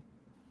stuttering.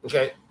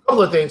 Okay, a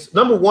couple of things.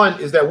 Number one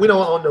is that we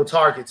don't own no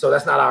Target, so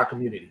that's not our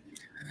community.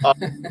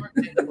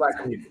 The Black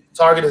community.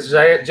 Target is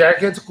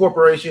gigantic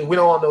corporation. We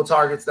don't own no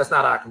Targets. That's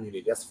not our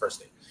community. That's the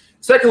first thing.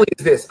 Secondly,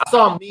 is this. I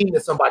saw a meme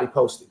that somebody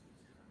posted.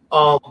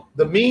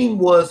 The meme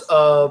was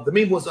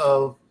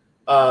of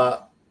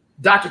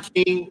Dr.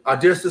 King, our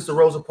dear sister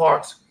Rosa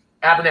Parks,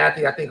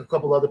 Abernathy, I think a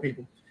couple other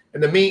people.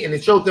 And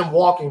it showed them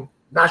walking,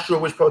 not sure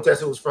which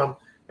protest it was from.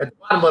 At the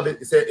bottom of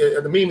it said,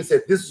 the meme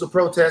said, "This is a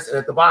protest." And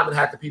at the bottom, it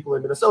had the people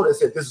in Minnesota. It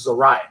said, "This is a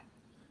riot."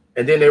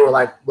 And then they were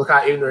like, look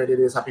how ignorant it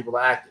is, how people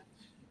are acting.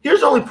 Here's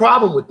the only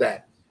problem with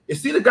that. You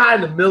see the guy in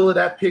the middle of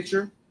that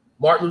picture,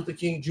 Martin Luther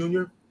King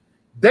Jr.?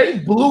 They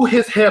blew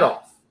his head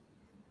off,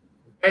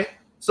 okay?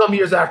 Some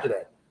years after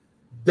that.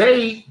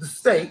 The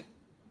state,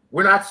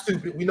 we're not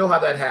stupid. We know how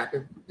that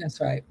happened.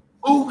 That's right.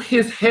 Blew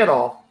his head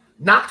off,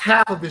 knocked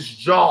half of his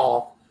jaw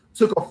off,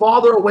 took a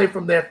father away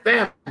from their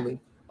family,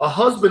 a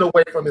husband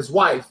away from his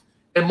wife,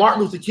 and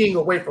Martin Luther King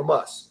away from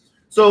us.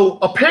 So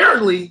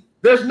apparently,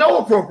 there's no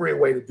appropriate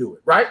way to do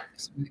it, right?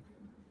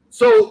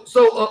 So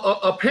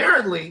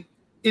apparently,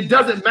 it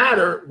doesn't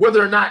matter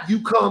whether or not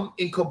you come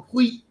in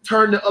complete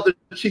turn the other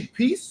cheek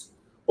peace,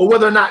 or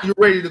whether or not you're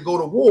ready to go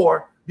to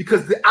war,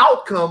 because the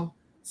outcome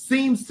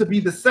seems to be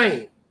the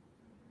same.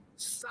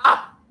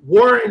 Stop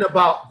worrying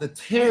about the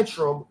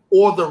tantrum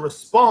or the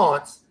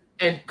response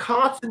and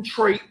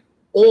concentrate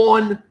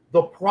on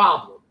the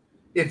problem.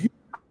 If you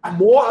have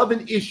more of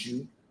an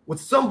issue with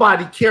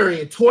somebody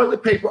carrying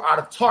toilet paper out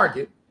of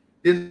Target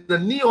than the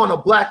knee on a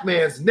Black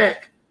man's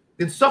neck,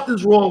 then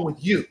something's wrong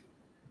with you.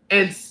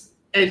 And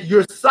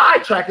you're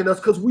sidetracking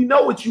us because we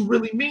know what you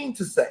really mean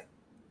to say.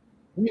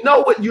 We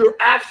know what you're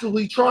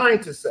actually trying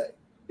to say.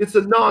 It's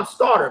a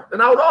non-starter.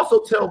 And I would also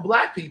tell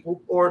Black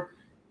people or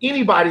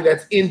anybody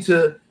that's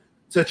into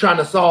trying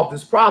to solve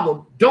this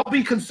problem, don't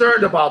be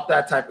concerned about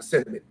that type of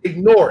sentiment.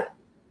 Ignore it.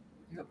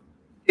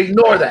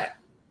 Ignore that.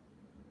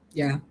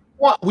 Yeah.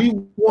 We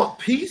want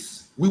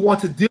peace. We want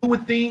to deal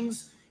with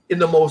things in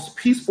the most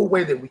peaceful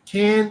way that we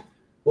can.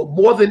 But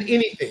more than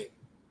anything,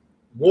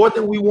 more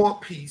than we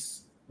want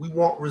peace, we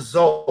want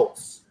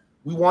results.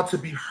 We want to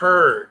be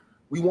heard.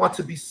 We want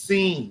to be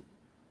seen.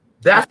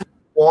 That's what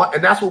we want,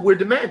 and that's what we're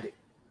demanding.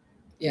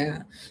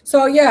 Yeah.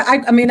 So, yeah,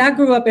 I mean, I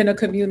grew up in a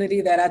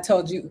community that I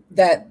told you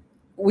that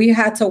we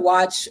had to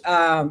watch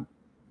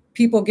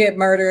people get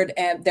murdered,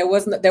 and there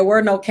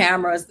were no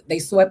cameras. They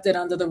swept it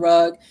under the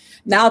rug.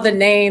 Now the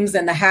names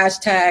and the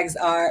hashtags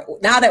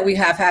now that we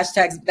have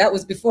hashtags, that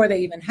was before they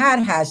even had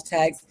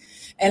hashtags.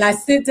 And I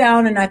sit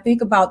down and I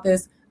think about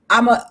this.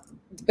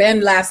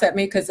 Ben laughs at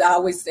me because I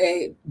always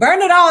say,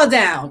 burn it all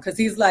down. Because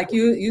he's like,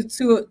 you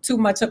too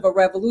much of a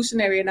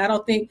revolutionary. And I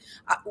don't think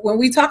when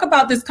we talk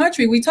about this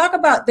country, we talk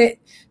about the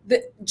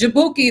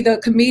Jabuki, the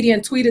comedian,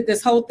 tweeted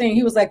this whole thing.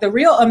 He was like, the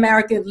real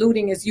American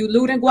looting is you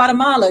loot in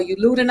Guatemala, you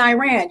loot in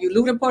Iran, you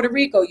loot in Puerto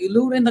Rico, you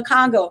loot in the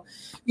Congo,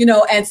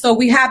 and so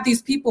we have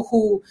these people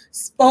who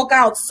spoke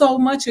out so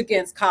much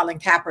against Colin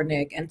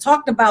Kaepernick and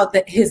talked about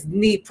his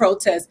knee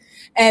protest.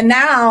 And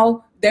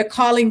now they're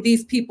calling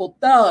these people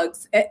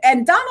thugs.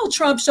 And Donald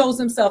Trump shows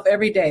himself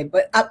every day.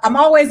 But I'm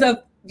always going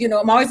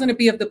to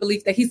be of the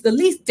belief that he's the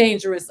least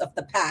dangerous of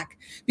the pack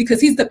because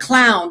he's the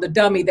clown, the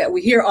dummy that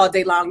we hear all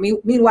day long.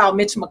 Meanwhile,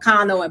 Mitch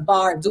McConnell and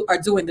Barr are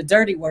doing the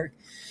dirty work.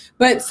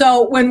 But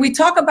so when we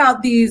talk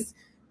about these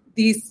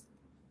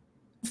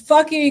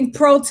fucking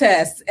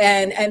protests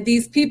and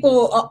these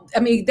people, I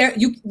mean,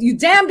 you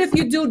damned if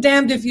you do,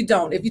 damned if you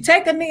don't. If you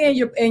take a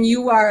knee and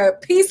you are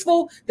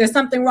peaceful, there's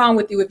something wrong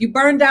with you. If you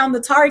burn down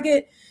the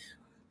Target,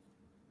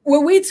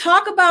 when we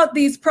talk about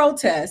these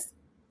protests,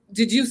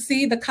 did you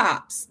see the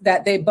cops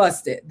that they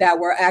busted that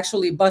were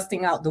actually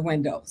busting out the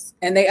windows?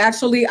 And they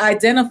actually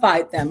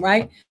identified them,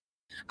 right?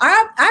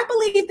 I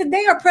believe that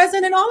they are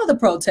present in all of the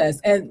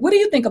protests. And what do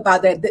you think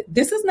about that?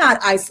 This is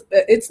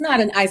it's not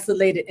an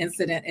isolated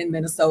incident in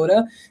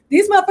Minnesota.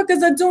 These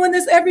motherfuckers are doing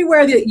this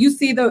everywhere that you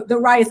see the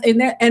riots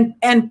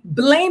and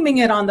blaming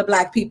it on the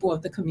Black people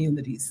of the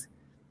communities.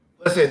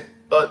 Listen,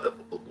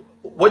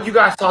 what you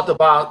guys talked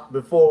about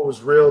before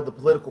was real, the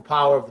political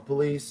power of the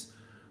police,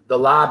 the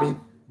lobby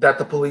that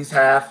the police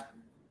have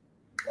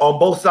on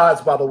both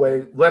sides, by the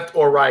way, left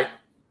or right.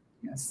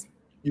 Yes.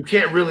 You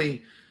can't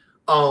really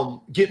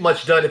get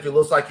much done if it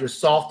looks like you're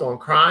soft on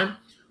crime.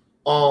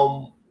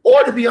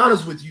 Or to be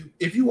honest with you,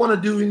 if you want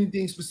to do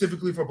anything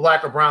specifically for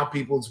Black or brown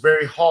people, it's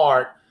very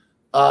hard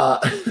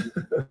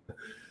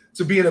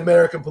to be an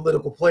American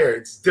political player.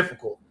 It's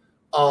difficult.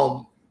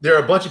 There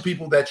are a bunch of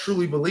people that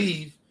truly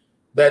believe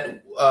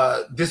that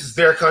this is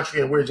their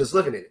country and we're just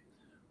living in it.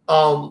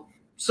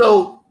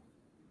 So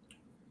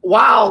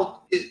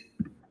while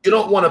you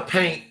don't want to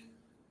paint,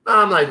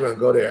 I'm not even going to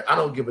go there. I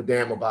don't give a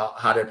damn about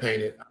how they're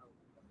painted.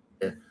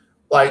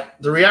 Like,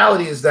 the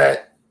reality is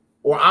that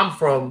where I'm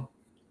from,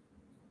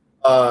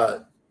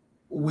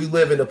 we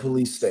live in a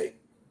police state.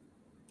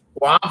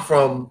 Where I'm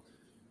from,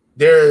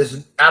 there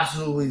is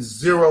absolutely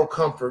zero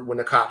comfort when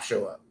the cops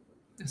show up.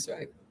 That's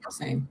right.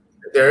 Same.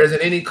 There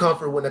isn't any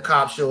comfort when the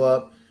cops show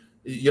up.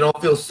 You don't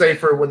feel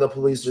safer when the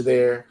police are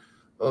there.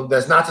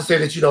 That's not to say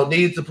that you don't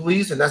need the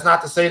police, and that's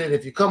not to say that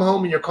if you come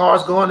home and your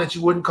car's gone that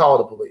you wouldn't call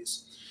the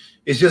police.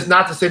 It's just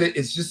not to say that.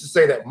 It's just to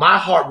say that my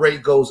heart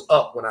rate goes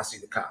up when I see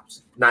the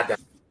cops, not down.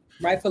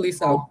 Rightfully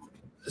so.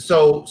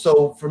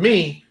 So for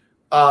me,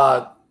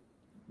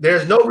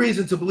 there's no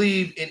reason to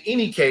believe in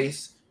any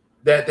case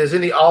that there's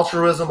any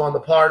altruism on the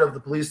part of the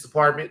police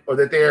department or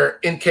that they're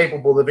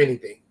incapable of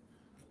anything.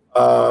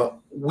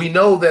 We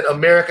know that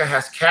America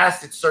has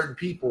casted certain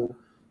people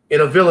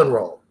in a villain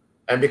role.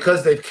 And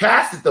because they've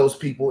casted those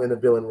people in a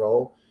villain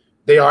role,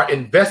 they are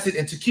invested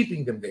into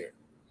keeping them there.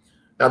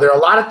 Now, there are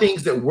a lot of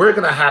things that we're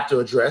going to have to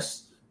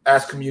address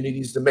as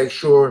communities to make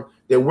sure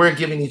that we're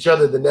giving each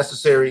other the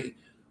necessary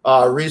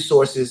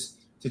resources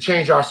to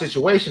change our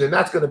situation. And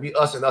that's going to be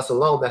us and us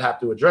alone that have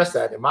to address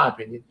that, in my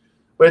opinion.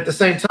 But at the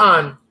same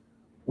time,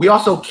 we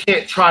also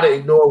can't try to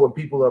ignore when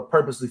people are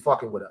purposely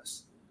fucking with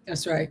us.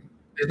 That's right.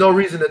 There's no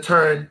reason to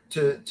turn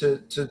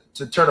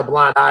a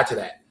blind eye to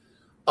that.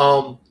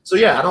 So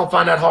yeah, I don't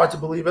find that hard to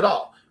believe at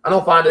all. I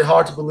don't find it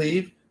hard to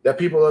believe that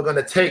people are going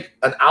to take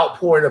an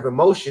outpouring of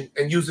emotion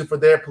and use it for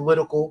their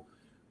political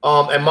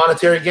and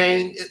monetary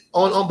gain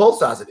on both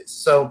sides of this.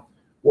 So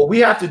what we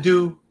have to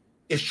do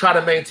is try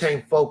to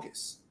maintain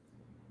focus,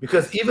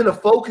 because even a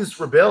focused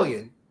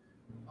rebellion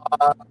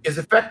is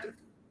effective.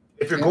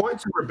 If you're going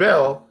to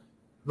rebel,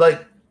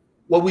 like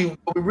what we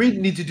really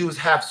need to do is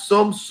have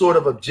some sort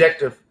of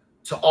objective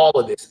to all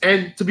of this.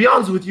 And to be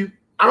honest with you,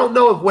 I don't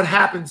know if what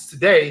happens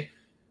today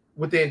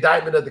with the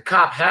indictment of the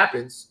cop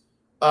happens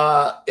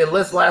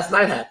unless last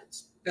night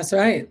happens. That's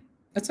right.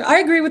 I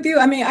agree with you.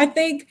 I mean, I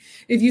think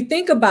if you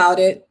think about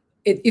it,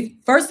 if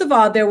first of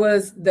all, there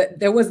was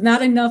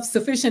not enough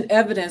sufficient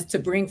evidence to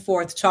bring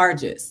forth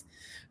charges.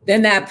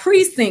 Then that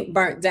precinct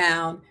burnt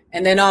down,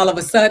 and then all of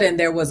a sudden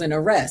there was an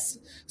arrest.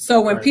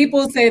 So when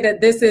people say that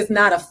this is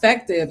not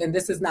effective and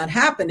this is not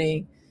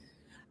happening,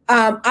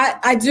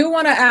 I do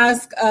want to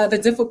ask the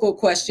difficult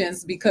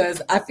questions,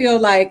 because I feel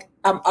like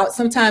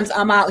sometimes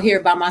I'm out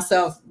here by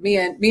myself. Me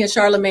and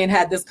Charlamagne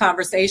had this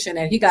conversation,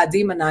 and he got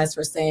demonized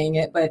for saying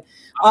it. But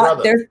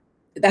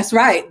that's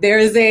right. There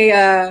is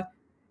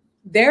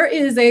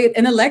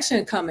an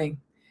election coming,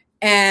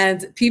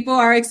 and people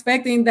are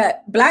expecting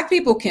that Black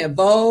people can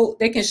vote.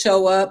 They can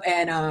show up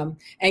and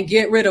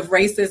get rid of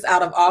racists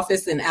out of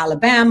office in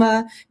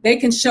Alabama. They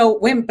can show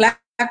when Black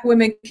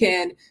women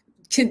can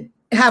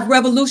have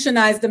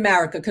revolutionized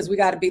America, because we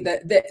got to be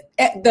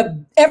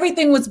the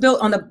everything was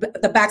built on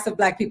the backs of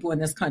Black people in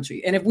this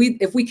country. And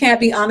if we can't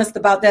be honest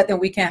about that, then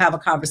we can't have a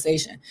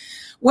conversation.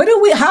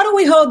 How do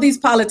we hold these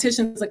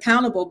politicians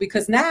accountable?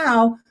 Because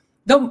now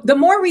the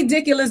more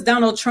ridiculous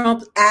Donald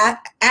Trump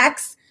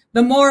acts,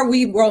 the more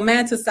we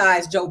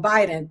romanticize Joe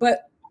Biden.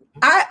 But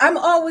I'm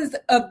always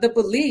of the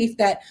belief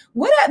that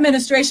what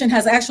administration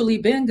has actually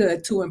been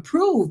good to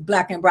improve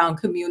Black and brown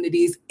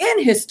communities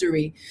in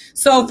history.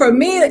 So for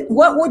me,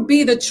 what would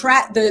be the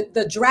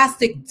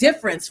drastic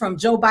difference from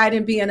Joe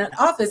Biden being in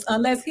office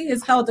unless he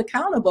is held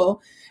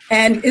accountable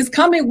and is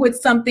coming with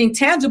something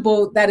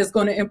tangible that is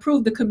going to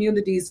improve the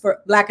communities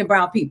for Black and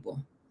brown people?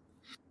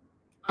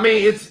 I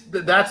mean,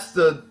 that's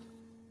the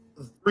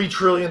 $3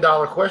 trillion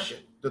question.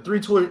 The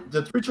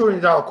 $3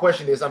 trillion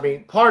question is, I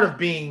mean, part of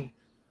being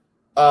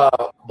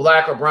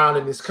Black or brown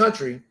in this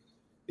country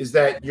is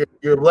that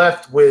you're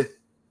left with,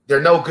 there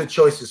are no good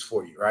choices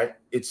for you, right?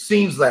 It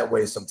seems that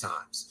way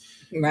sometimes.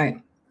 Right.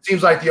 It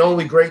seems like the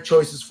only great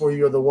choices for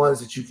you are the ones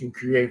that you can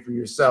create for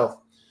yourself.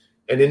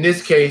 And in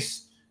this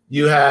case,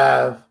 you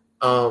have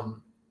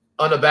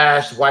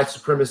unabashed white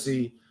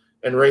supremacy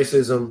and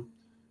racism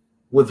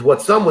with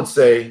what some would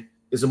say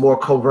is a more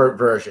covert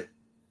version,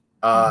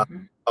 a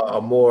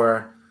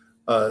more,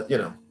 a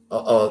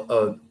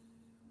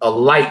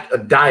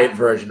diet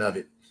version of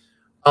it.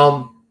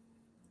 I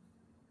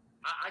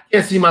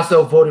can't see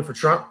myself voting for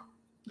Trump,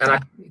 and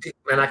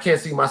I can't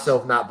see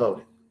myself not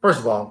voting. First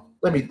of all,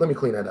 let me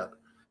clean that up.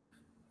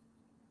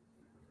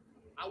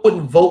 I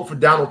wouldn't vote for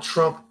Donald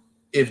Trump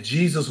if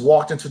Jesus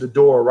walked into the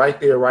door right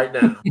there, right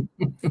now,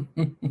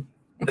 and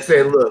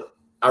said, "Look,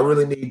 I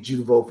really need you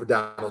to vote for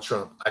Donald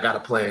Trump. I got a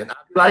plan." I'd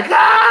be like,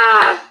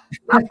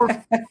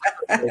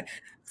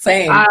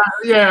 Same.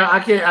 I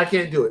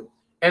can't do it.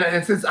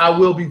 And since I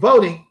will be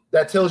voting,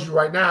 that tells you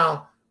right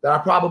now that I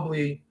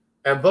probably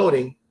am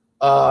voting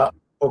for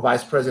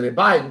Vice President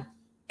Biden.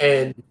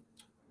 And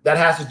that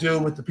has to do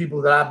with the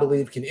people that I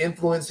believe can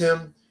influence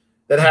him.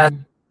 That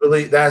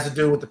has to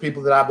do with the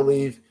people that I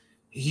believe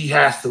he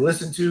has to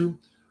listen to.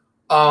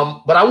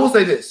 But I will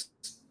say this.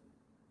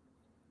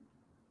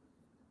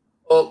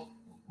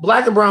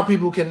 Black and brown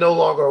people can no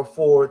longer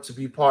afford to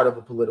be part of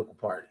a political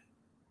party.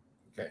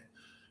 Okay.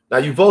 Now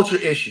you vote your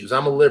issues.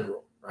 I'm a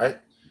liberal, right?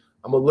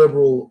 I'm a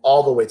liberal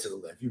all the way to the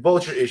left. You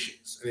vote your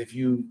issues. And if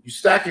you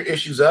stack your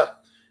issues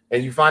up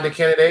and you find a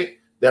candidate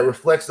that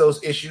reflects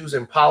those issues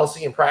in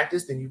policy and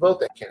practice, then you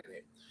vote that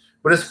candidate.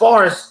 But as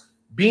far as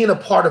being a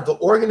part of the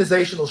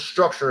organizational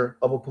structure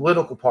of a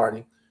political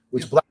party,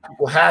 which Black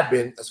people have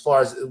been, as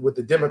far as with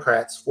the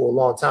Democrats for a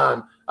long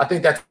time, I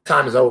think that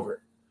time is over.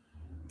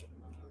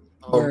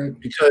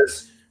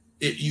 Because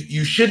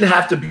you shouldn't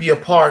have to be a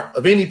part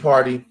of any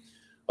party,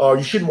 or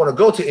you shouldn't want to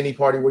go to any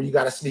party where you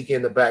got to sneak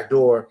in the back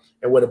door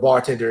and where the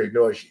bartender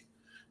ignores you.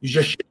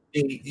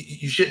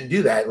 You shouldn't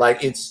do that.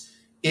 Like,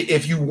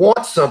 if you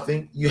want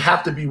something, you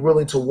have to be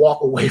willing to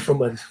walk away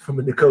from a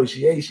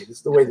negotiation.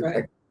 It's the way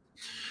that.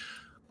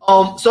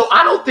 So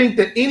I don't think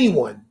that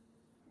anyone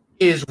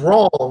is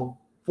wrong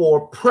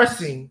for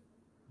pressing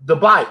the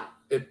Biden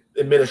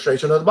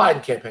administration or the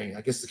Biden campaign.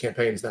 I guess the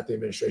campaign is not the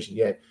administration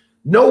yet.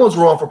 No one's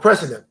wrong for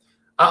pressing them.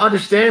 I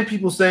understand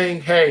people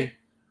saying, hey,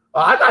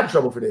 I got in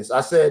trouble for this.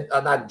 I said,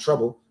 I'm not in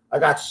trouble. I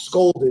got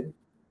scolded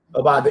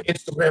by the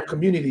Instagram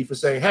community for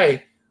saying,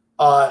 hey,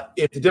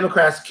 if the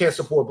Democrats can't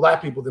support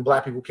Black people, then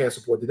Black people can't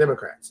support the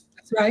Democrats.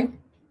 That's right.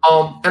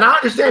 And I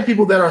understand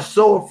people that are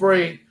so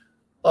afraid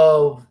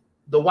of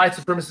the white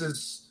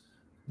supremacists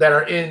that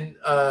are at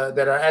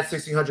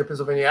 1600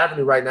 Pennsylvania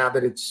Avenue right now,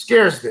 that it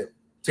scares them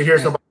to hear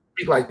somebody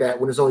speak like that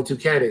when there's only two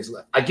candidates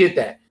left. I get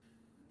that.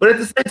 But at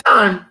the same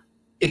time,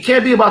 it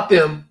can't be about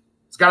them.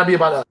 It's got to be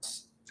about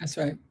us. That's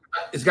right.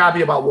 It's got to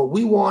be about what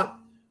we want.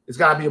 It's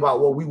got to be about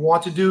what we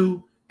want to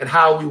do and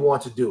how we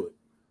want to do it.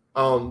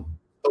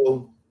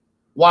 So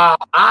while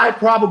I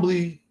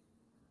probably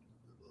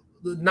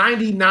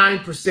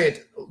 99%,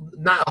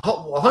 not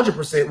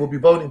 100% will be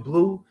voting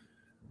blue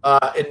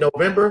in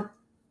November,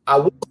 I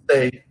will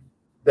say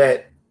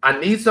that I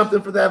need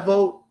something for that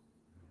vote,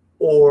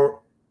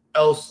 or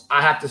else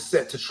I have to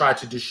set to try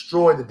to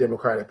destroy the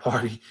Democratic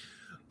Party.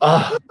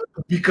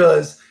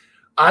 Because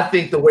I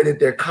think the way that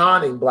they're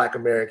conning Black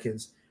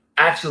Americans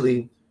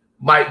actually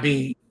might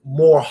be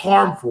more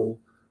harmful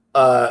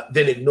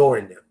than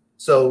ignoring them.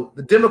 So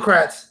the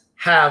Democrats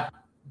have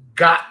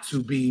got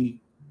to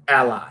be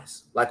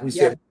allies. Like we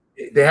said,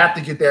 they have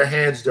to get their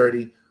hands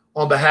dirty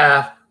on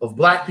behalf of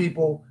Black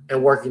people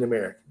and working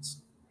Americans.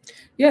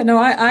 Yeah, no,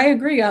 I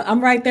agree.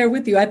 I'm right there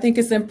with you. I think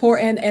it's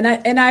important.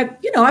 And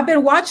I've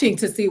been watching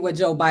to see what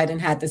Joe Biden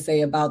had to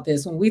say about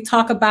this. When we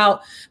talk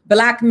about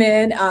Black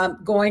men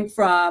going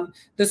from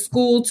the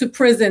school to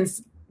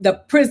prisons, I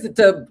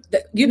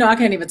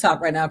can't even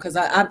talk right now because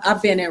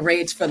I've been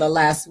enraged for the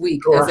last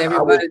week, as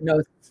everybody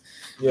knows.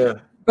 Yeah.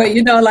 But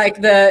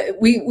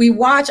we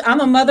watch. I'm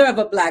a mother of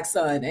a Black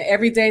son. And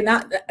every day,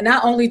 not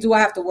only do I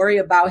have to worry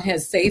about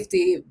his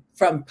safety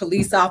from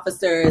police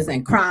officers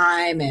and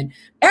crime and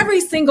every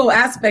single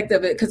aspect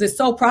of it, because it's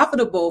so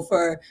profitable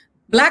for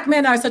Black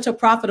men are such a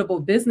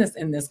profitable business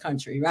in this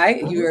country,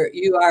 right? Mm-hmm.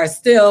 You are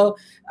still,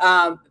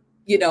 cattle,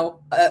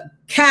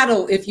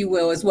 if you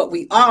will, is what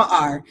we all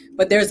are.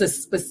 But there's a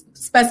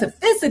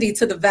specificity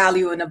to the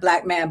value in a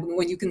Black man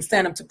when you can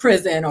send them to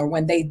prison or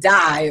when they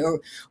die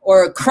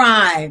or a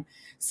crime.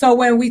 So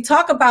when we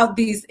talk about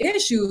these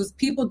issues,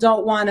 people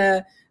don't want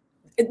to.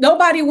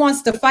 Nobody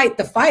wants to fight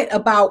the fight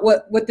about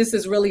what this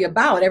is really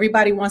about.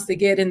 Everybody wants to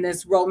get in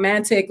this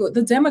romantic,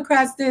 the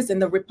Democrats this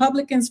and the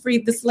Republicans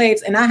freed the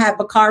slaves. And I had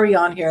Bakari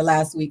on here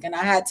last week and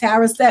I had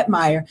Tara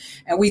Setmeyer,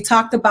 and we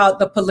talked about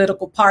the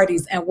political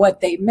parties and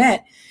what they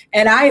meant.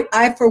 And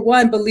I for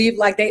one, believe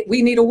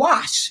we need a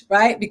wash,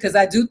 right? Because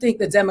I do think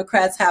the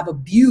Democrats have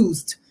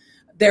abused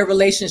their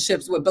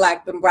relationships with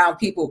Black and brown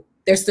people.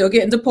 They're still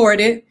getting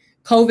deported.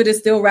 COVID is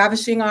still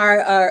ravishing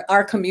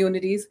our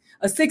communities.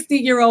 A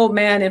 60-year-old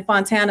man in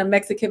Fontana,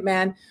 Mexican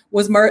man,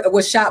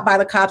 was shot by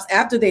the cops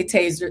after they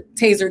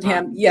tasered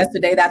him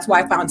yesterday. That's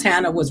why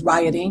Fontana was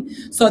rioting.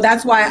 So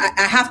that's why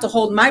I have to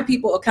hold my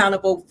people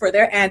accountable for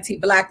their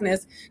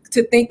anti-Blackness,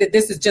 to think that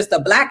this is just a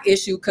Black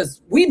issue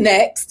because we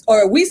next,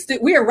 or we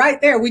are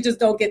right there. We just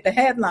don't get the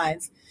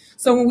headlines.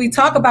 So when we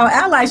talk about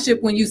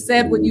allyship, when you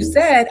said what you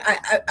said,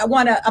 I'm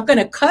going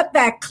to cut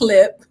that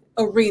clip,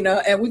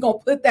 Arena, and we're going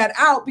to put that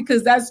out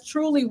because that's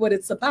truly what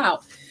it's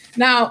about.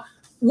 Now,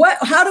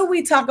 how do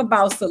we talk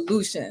about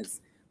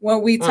solutions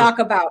when we talk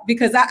about,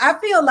 because I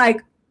feel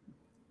like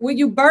when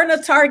you burn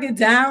a target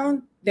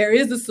down, there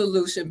is a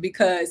solution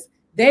because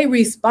they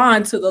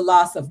respond to the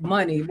loss of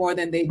money more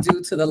than they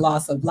do to the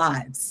loss of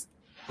lives.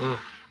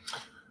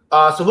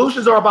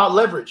 Solutions are about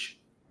leverage.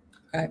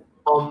 Right.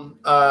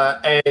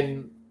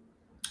 And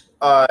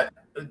I've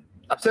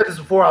said this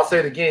before, I'll say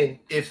it again.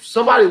 If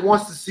somebody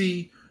wants to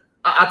see,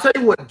 I'll tell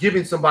you what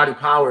giving somebody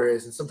power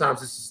is, and sometimes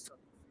this is tough.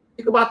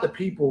 Think about the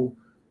people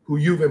who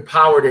you've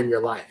empowered in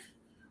your life,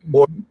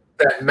 or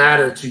that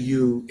matter to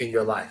you in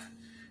your life.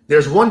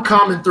 There's one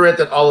common thread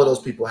that all of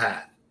those people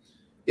have,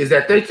 is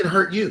that they can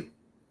hurt you.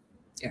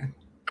 Yeah.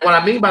 What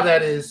I mean by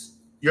that is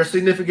your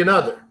significant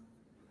other.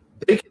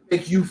 They can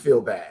make you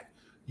feel bad.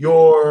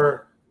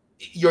 Your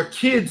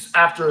kids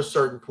after a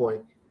certain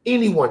point,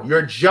 anyone,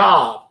 your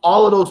job,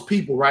 all of those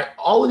people, right?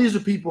 All of these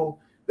are people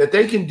that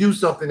they can do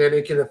something and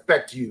it can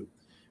affect you.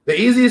 The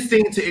easiest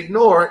thing to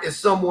ignore is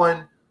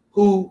someone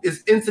who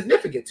is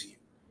insignificant to you.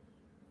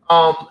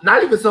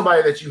 Not even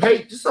somebody that you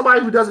hate, just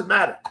somebody who doesn't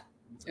matter.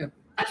 Yeah.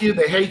 You,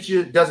 they hate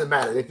you, it doesn't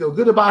matter. They feel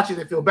good about you,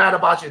 they feel bad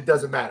about you, it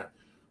doesn't matter.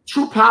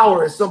 True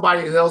power is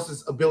somebody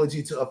else's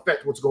ability to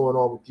affect what's going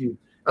on with you.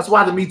 That's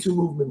why the Me Too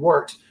movement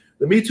worked.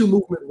 The Me Too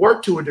movement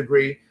worked to a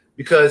degree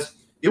because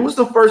it was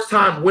the first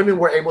time women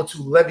were able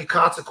to levy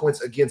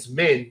consequence against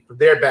men for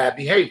their bad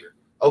behavior.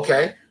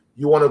 Okay,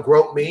 you want to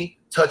grope me,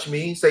 touch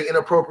me, say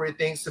inappropriate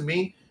things to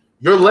me,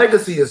 your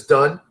legacy is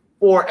done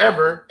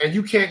forever and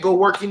you can't go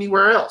work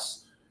anywhere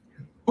else.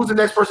 Who's the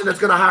next person that's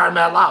going to hire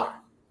Matt Lauer?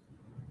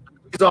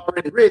 He's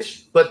already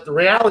rich, but the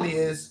reality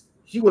is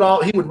he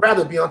would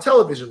rather be on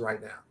television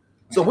right now.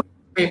 So we're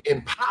being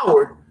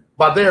empowered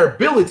by their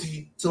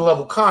ability to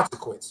level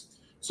consequence.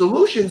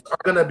 Solutions are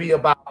going to be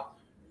about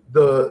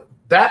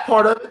that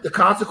part of it, the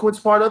consequence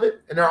part of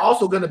it, and they're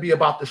also going to be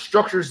about the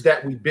structures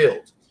that we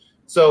build.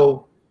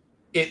 So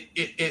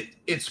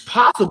it's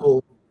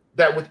possible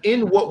that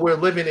within what we're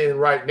living in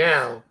right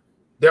now,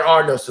 there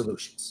are no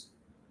solutions.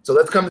 So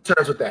let's come to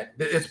terms with that.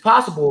 It's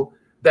possible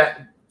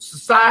that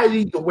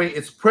society, the way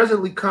it's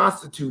presently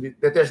constituted,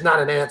 that there's not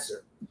an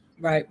answer.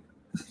 Right.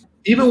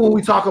 Even when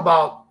we talk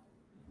about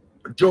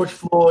George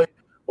Floyd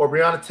or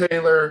Breonna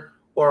Taylor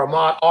or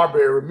Ahmaud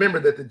Arbery, remember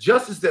that the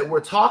justice that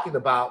we're talking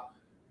about,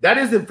 that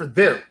isn't for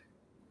them.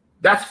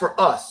 That's for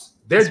us.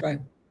 That's right.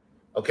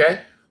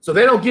 Okay? So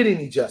they don't get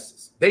any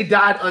justice. They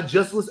died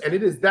unjustless, and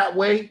it is that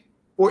way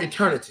for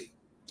eternity.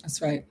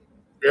 That's right.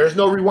 There's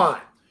no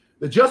rewind.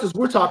 The justice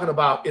we're talking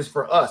about is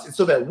for us. It's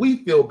so that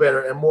we feel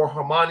better and more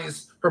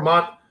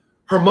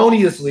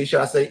harmoniously,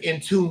 shall I say, in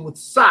tune with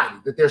society,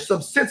 that there's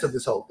some sense of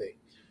this whole thing.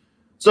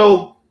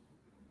 So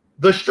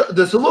the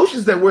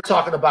solutions that we're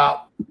talking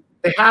about,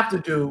 they have to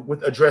do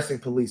with addressing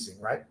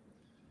policing, right?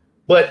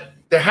 But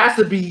there has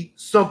to be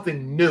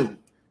something new.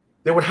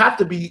 There would have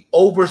to be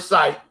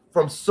oversight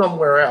from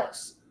somewhere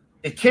else.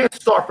 It can't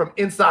start from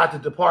inside the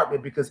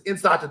department because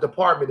inside the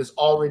department is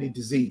already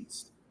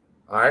diseased,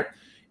 all right?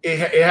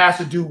 It has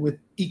to do with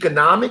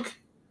economic,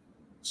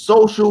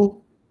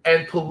 social,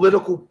 and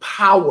political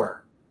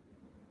power.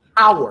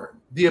 Power,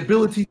 the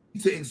ability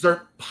to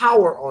exert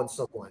power on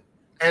someone.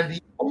 And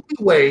the only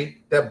way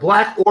that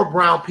Black or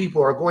brown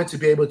people are going to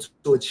be able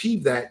to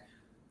achieve that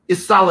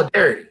is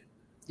solidarity.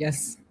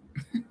 Yes.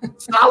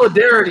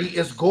 Solidarity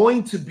is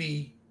going to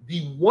be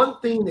the one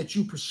thing that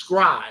you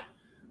prescribe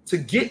to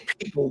get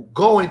people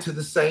going to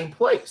the same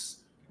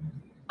place.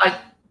 Like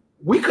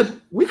we could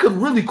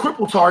really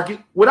cripple Target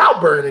without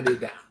burning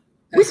it down.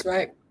 That's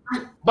right.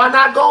 By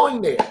not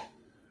going there.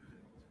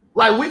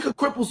 Like we could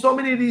cripple so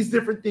many of these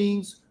different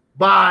things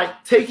by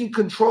taking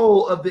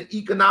control of the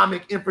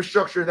economic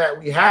infrastructure that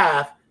we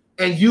have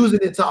and using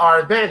it to our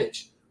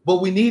advantage. But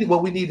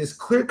what we need is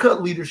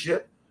clear-cut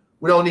leadership.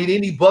 We don't need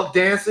any buck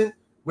dancing.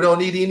 We don't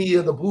need any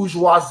of the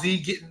bourgeoisie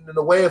getting in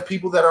the way of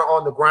people that are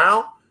on the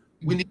ground.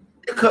 We need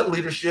clear-cut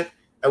leadership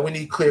and we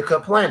need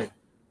clear-cut planning.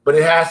 But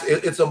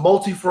it's a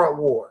multi-front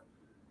war.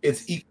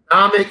 It's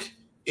economic,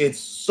 it's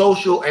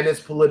social, and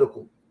it's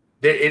political.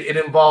 It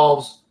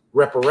involves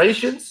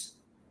reparations.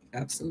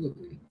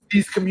 Absolutely.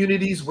 These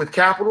communities with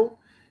capital.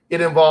 It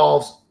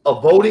involves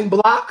a voting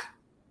block.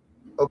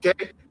 Okay.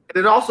 And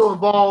it also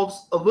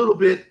involves a little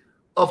bit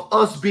of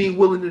us being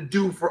willing to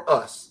do for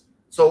us.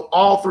 So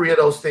all three of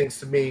those things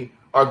to me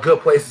are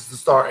good places to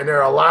start. And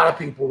there are a lot of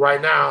people right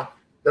now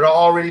that are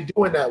already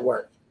doing that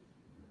work.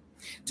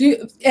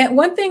 And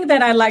one thing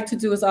that I like to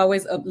do is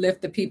always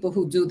uplift the people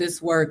who do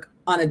this work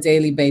on a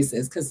daily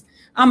basis, because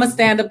I'm a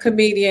stand-up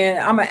comedian,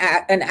 I'm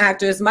an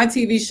actress, my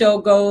TV show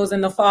goes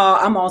in the fall,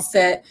 I'm on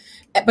set,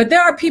 but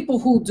there are people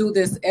who do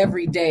this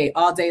every day,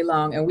 all day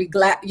long, and we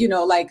glad,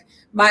 like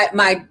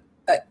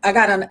I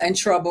got in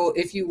trouble,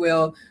 if you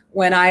will,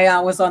 when I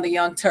was on the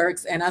Young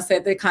Turks, and I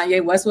said that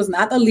Kanye West was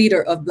not the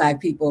leader of Black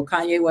people.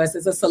 Kanye West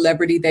is a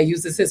celebrity that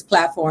uses his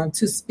platform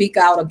to speak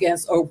out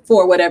against or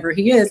for whatever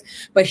he is,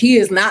 but he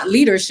is not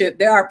leadership.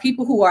 There are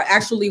people who are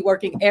actually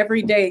working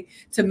every day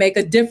to make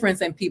a difference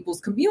in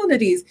people's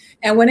communities.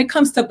 And when it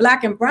comes to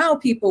Black and brown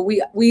people,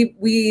 we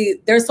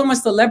there's so much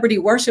celebrity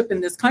worship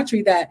in this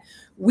country that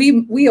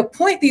we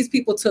appoint these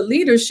people to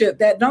leadership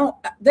that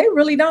they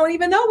really don't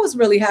even know what's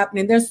really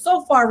happening. They're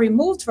so far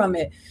removed from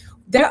it.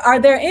 Are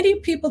there any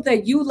people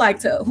that you like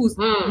to, whose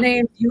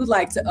names you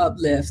like to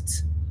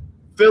uplift?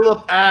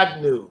 Philip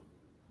Agnew,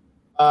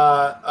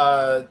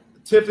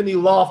 Tiffany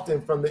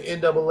Lofton from the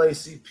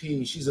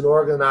NAACP. She's an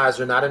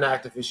organizer, not an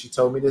activist. She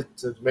told me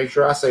to make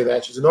sure I say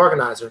that. She's an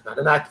organizer, not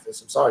an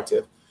activist. I'm sorry,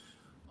 Tiff.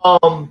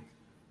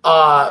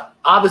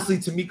 Obviously,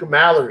 Tamika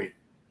Mallory.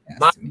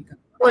 Yes, Tamika.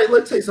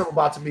 Let's tell you something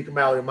about Tamika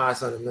Mallory, my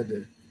son and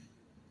Linda.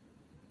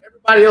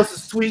 everybody else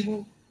is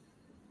tweeting,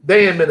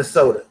 they in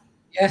Minnesota.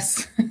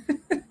 Yes.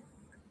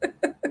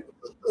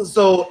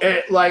 So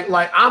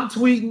like I'm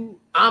tweeting,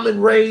 I'm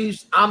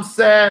enraged, I'm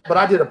sad, but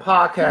I did a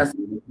podcast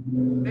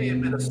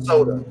in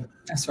Minnesota.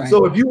 That's right.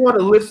 So if you want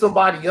to lift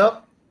somebody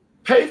up,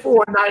 pay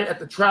for a night at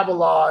the Travel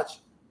Lodge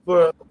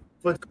for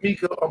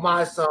Tamika or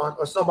my son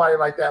or somebody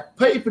like that.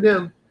 Pay for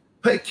them.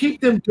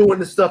 Keep them doing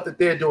the stuff that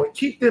they're doing.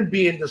 Keep them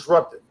being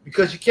disruptive,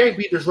 because you can't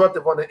be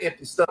disruptive on an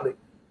empty stomach.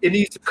 It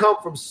needs to come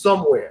from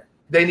somewhere.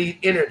 They need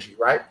energy,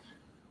 right?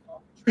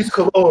 Patrice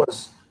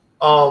Cullors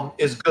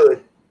is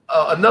good.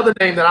 Another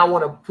name that I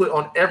want to put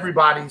on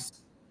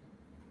everybody's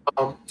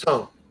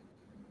tongue,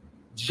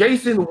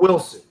 Jason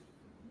Wilson.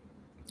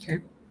 Okay.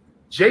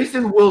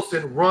 Jason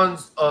Wilson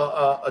runs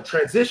a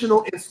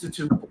transitional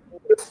institute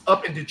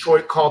up in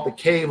Detroit called the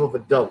Cave of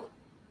Adullam.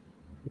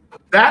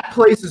 What that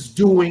place is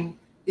doing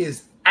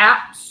is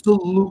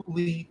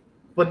absolutely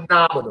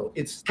phenomenal.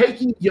 It's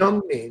taking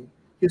young men,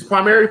 his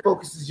primary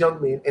focus is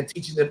young men, and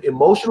teaching them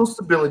emotional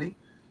stability.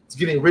 It's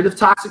getting rid of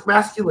toxic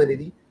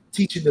masculinity,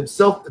 teaching them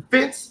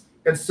self-defense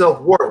and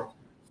self-worth.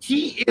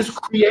 He is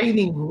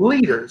creating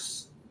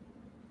leaders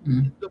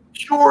the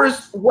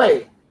purest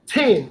way,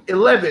 10,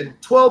 11,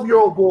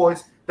 12-year-old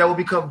boys that will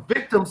become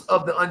victims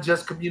of the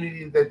unjust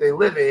community that they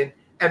live in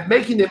and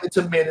making them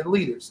into men and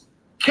leaders.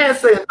 Can't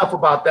say enough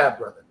about that,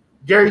 brother.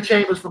 Gary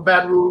Chambers from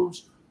Baton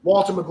Rouge,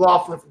 Walter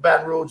McLaughlin from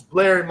Baton Rouge,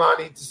 Blair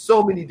Imani,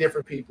 so many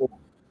different people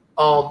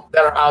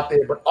that are out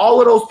there. But all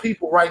of those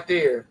people right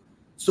there,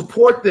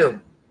 support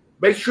them.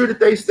 Make sure that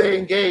they stay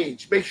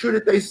engaged. Make sure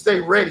that they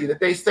stay ready, that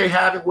they stay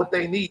having what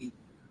they need.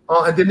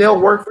 And then they'll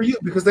work for you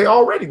because they're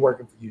already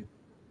working for you.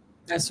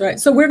 That's right.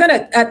 So we're going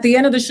to, at the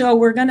end of the show,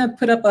 we're going to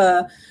put up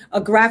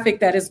a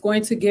graphic that is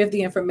going to give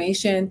the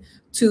information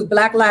to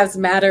Black Lives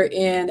Matter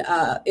in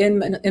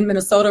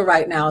Minnesota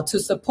right now to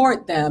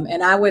support them.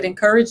 And I would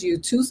encourage you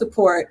to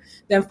support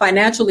them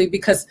financially,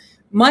 because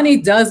money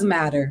does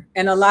matter.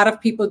 And a lot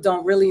of people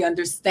don't really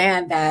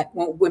understand that.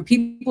 When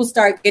people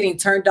start getting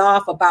turned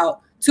off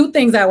about two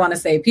things I want to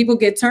say. People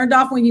get turned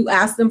off when you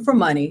ask them for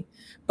money,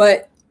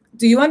 but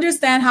do you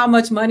understand how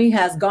much money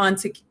has gone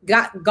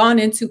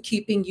into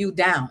keeping you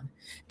down?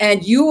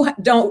 And you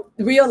don't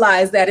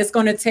realize that it's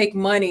going to take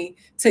money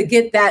to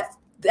get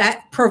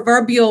that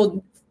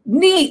proverbial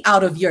knee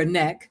out of your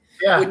neck,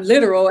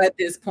 literal at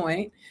this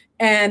point.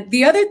 And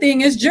the other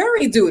thing is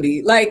jury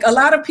duty. Like, a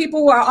lot of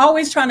people are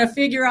always trying to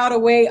figure out a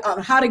way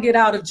on how to get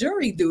out of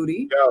jury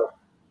duty.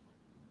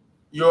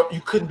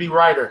 You couldn't be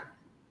righter.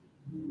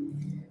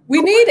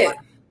 We need it.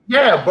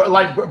 Yeah, but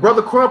like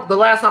Brother Crump, the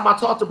last time I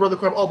talked to Brother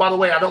Crump, oh, by the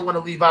way, I don't want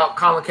to leave out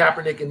Colin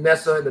Kaepernick and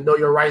Nessa and the Know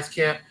Your Rights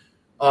camp.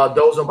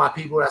 Those are my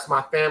people. That's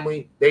my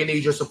family. They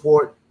need your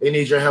support. They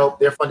need your help.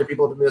 They're funding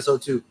people in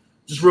Minnesota too.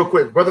 Just real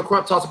quick, Brother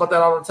Crump talks about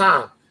that all the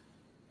time.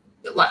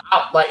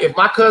 Like if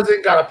my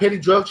cousin got a petty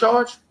drug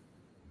charge,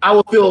 I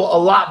would feel a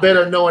lot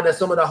better knowing that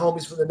some of the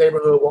homies from the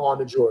neighborhood were on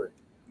the jury.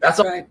 That's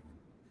right.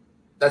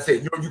 That's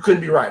it. You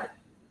couldn't be right.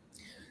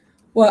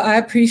 Well, I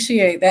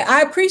appreciate that.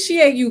 I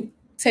appreciate you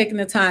taking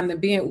the time to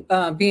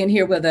being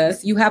here with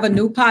us. You have a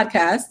new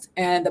podcast,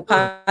 and the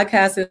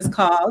podcast is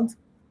called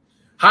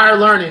Higher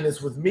Learning.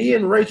 It's with me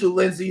and Rachel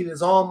Lindsay. It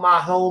is on my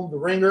home, The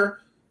Ringer.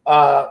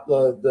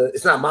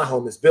 It's not my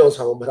home, it's Bill's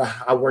home, but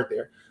I work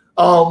there.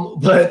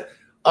 But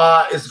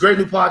it's a great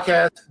new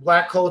podcast,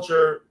 Black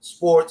culture,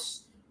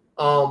 sports,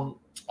 all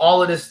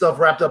of this stuff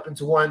wrapped up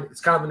into one. It's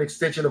kind of an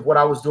extension of what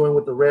I was doing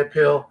with the Red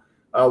Pill.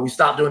 We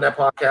stopped doing that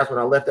podcast when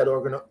I left that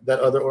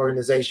other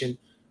organization.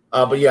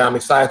 But yeah, I'm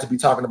excited to be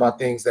talking about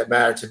things that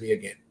matter to me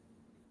again.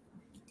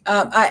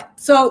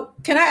 So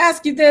can I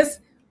ask you this?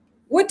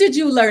 What did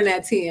you learn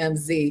at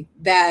TMZ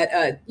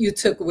that you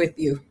took with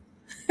you?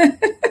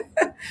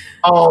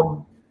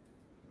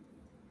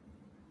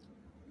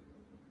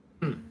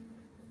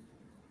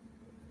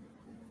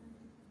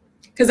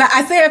 Because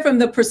I say it from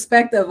the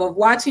perspective of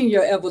watching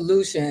your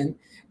evolution,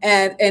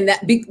 and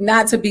that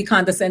not to be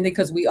condescending,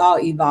 because we all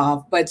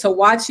evolve, but to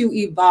watch you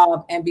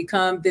evolve and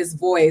become this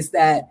voice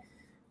that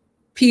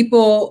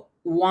people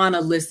want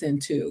to listen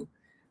to.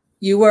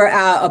 You were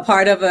a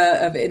part of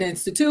an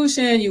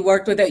institution. You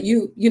worked with it.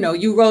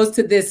 You rose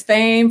to this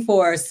fame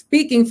for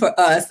speaking for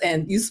us,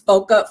 and you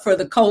spoke up for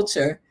the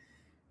culture.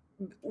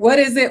 What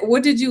is it?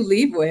 What did you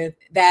leave with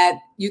that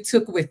you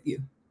took with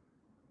you?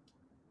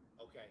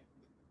 Okay.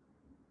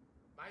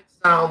 Might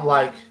sound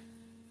like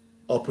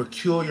a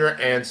peculiar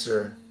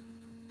answer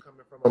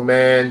coming from a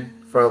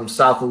man from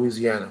South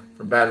Louisiana,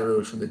 from Baton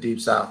Rouge, from the Deep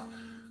South,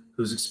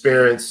 who's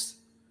experienced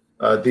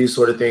these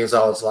sort of things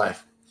all his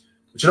life.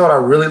 But you know what I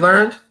really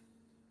learned?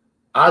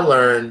 I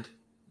learned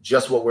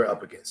just what we're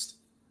up against.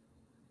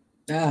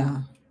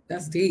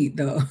 That's deep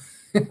though.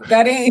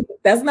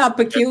 That's not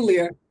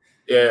peculiar.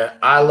 Yeah,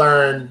 I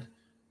learned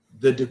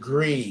the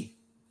degree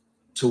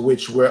to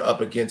which we're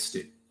up against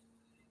it.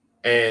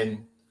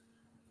 And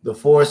the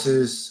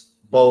forces,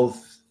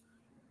 both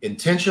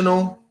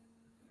intentional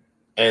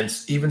and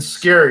even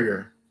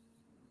scarier,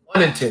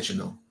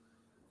 unintentional,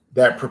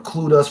 that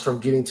preclude us from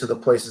getting to the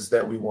places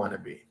that we want to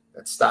be,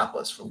 that stop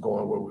us from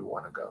going where we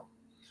want to go.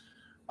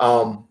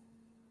 And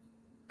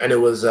it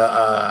was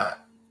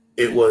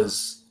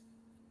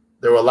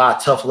there were a lot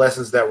of tough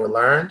lessons that were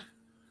learned.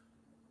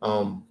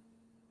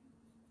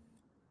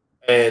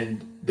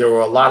 And there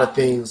were a lot of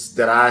things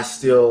that I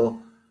still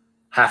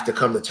have to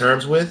come to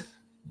terms with,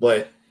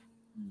 but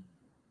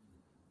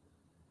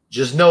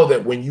just know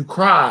that when you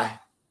cry,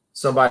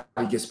 somebody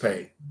gets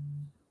paid.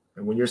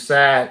 And when you're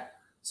sad,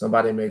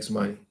 somebody makes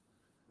money.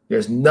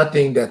 There's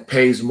nothing that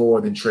pays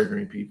more than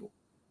triggering people.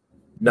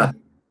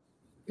 Nothing.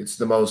 It's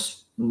the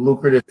most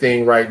lucrative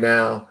thing right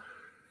now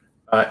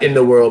in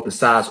the world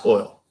besides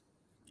oil.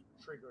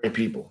 Triggering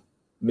people,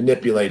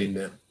 manipulating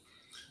them.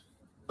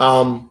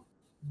 And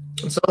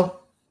so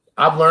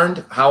I've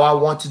learned how I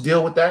want to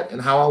deal with that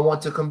and how I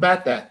want to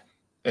combat that.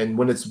 And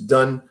when it's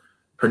done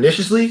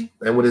perniciously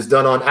and when it's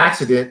done on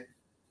accident,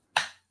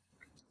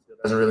 it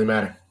doesn't really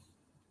matter.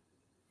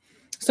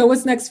 So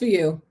what's next for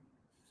you?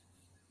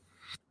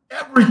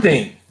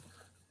 Everything.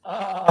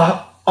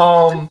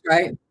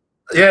 Right.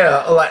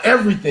 Yeah, like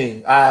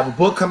everything. I have a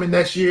book coming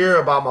next year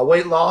about my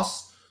weight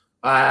loss.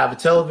 I have a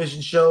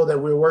television show that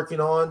we're working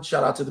on.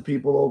 Shout out to the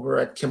people over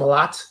at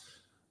Kimalat.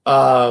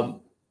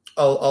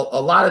 A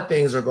lot of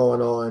things are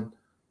going on.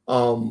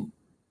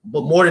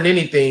 But more than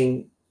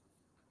anything,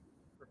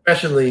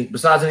 professionally,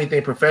 besides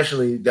anything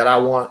professionally that I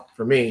want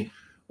for me,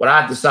 what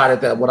I've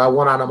decided that what I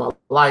want out of my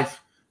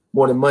life,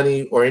 more than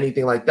money or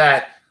anything like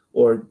that,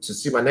 or to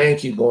see my name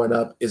keep going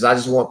up, is I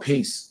just want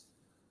peace.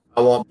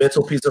 I want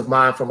mental peace of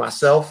mind for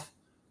myself.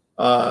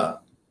 And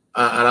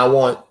I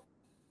want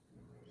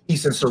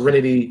peace and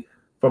serenity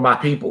for my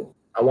people.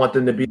 I want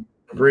them to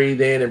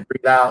breathe in and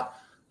breathe out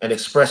and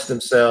express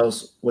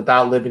themselves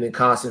without living in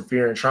constant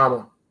fear and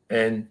trauma.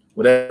 And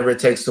whatever it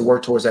takes to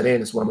work towards that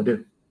end is what I'm gonna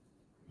do.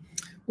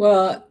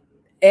 Well,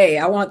 hey,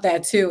 I want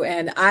that too.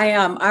 And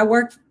I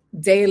work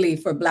daily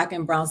for Black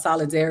and Brown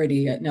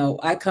Solidarity.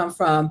 I come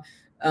from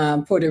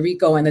Puerto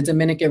Rico and the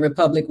Dominican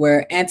Republic,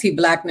 where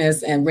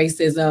anti-Blackness and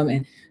racism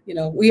and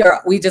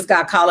we just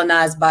got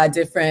colonized by a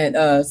different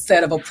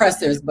set of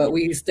oppressors, but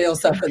we still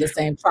suffer the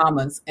same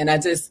traumas. And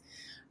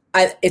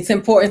it's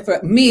important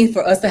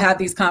for us to have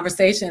these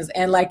conversations.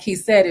 And like he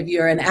said, if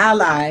you're an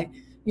ally,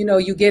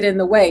 you get in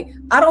the way.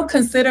 I don't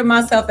consider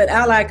myself an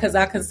ally because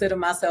I consider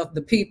myself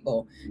the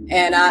people.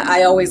 And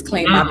I always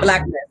claim my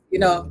Blackness.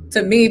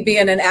 To me,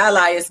 being an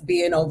ally is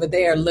being over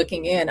there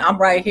looking in. I'm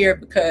right here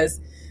because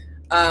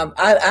I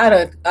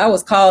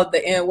was called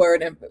the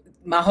N-word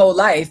my whole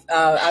life.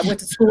 I went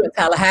to school in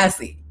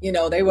Tallahassee.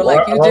 They were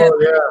like,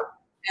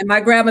 And my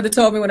grandmother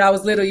told me when I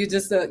was little, you're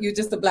just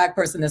a Black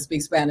person that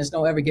speaks Spanish.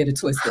 Don't ever get it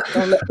twisted.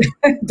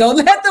 Don't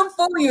let them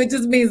fool you. It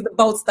just means the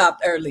boat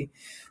stopped early.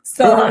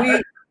 So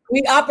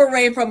we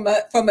operate from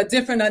a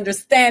different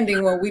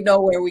understanding when we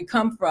know where we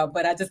come from.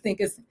 But I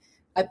think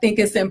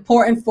it's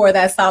important for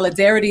that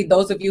solidarity.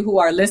 Those of you who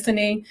are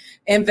listening,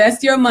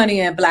 invest your money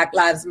in Black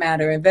Lives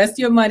Matter. Invest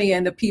your money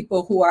in the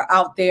people who are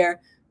out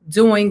there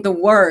doing the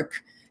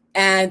work.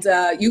 And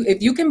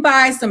if you can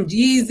buy some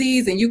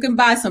Yeezys and you can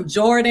buy some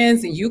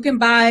Jordans and you can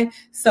buy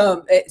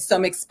some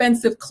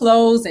expensive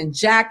clothes and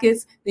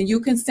jackets, then you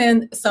can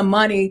send some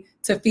money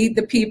to feed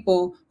the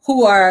people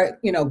who are,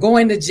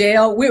 going to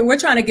jail. We're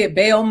trying to get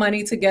bail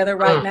money together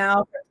right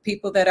now for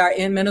people that are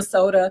in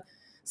Minnesota.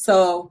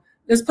 So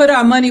let's put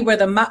our money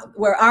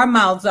where our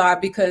mouths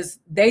are, because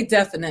they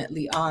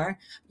definitely are.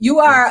 You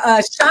are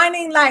a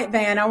shining light,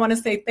 Van. I want to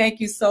say thank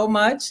you so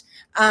much.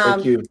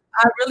 Thank you.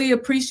 I really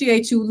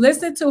appreciate you.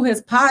 Listen to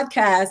his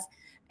podcast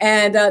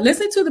and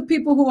listen to the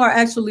people who are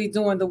actually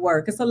doing the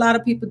work. It's a lot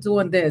of people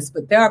doing this,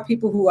 but there are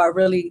people who are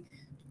really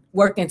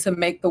working to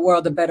make the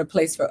world a better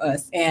place for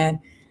us. And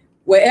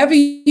wherever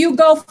you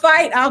go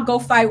fight, I'll go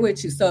fight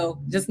with you.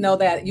 So just know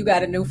that you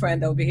got a new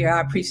friend over here.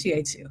 I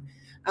appreciate you.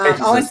 I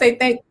want to say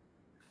thank you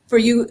for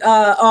you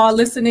all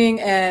listening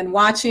and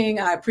watching.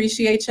 I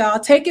appreciate y'all.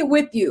 Take it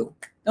with you.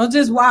 Don't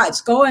just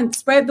watch. Go and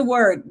spread the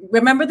word.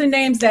 Remember the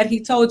names that he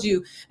told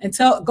you and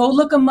go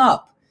look them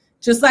up.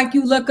 Just like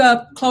you look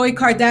up Khloe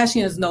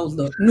Kardashian's new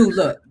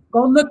look.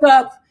 Go look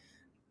up,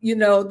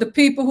 the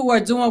people who are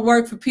doing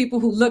work for people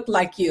who look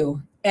like you.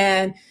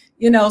 And,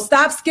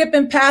 stop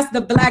skipping past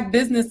the Black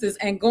businesses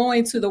and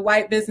going to the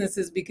white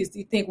businesses because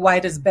you think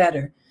white is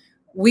better.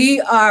 We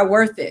are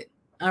worth it.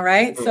 All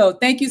right. So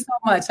thank you so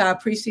much. I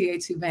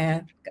appreciate you,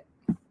 man.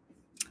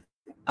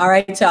 All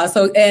right, y'all.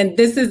 So, and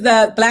this is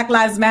the Black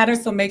Lives Matter.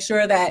 So make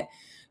sure that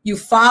you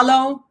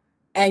follow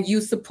and you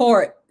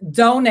support,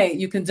 donate.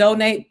 You can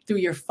donate through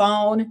your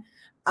phone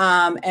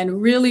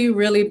and really,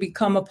 really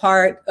become a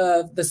part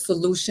of the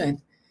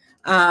solution.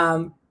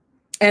 And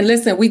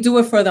listen, we do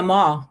it for them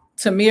all.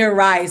 Tamir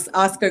Rice,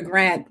 Oscar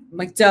Grant,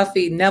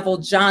 McDuffie, Neville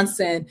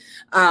Johnson,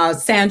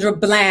 Sandra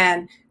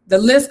Bland. The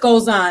list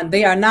goes on.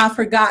 They are not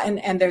forgotten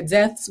and their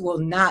deaths will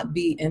not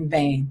be in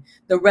vain.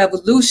 The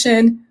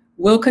revolution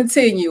will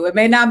continue. It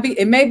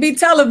may be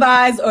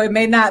televised or it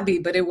may not be,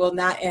 but it will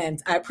not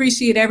end. I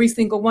appreciate every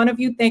single one of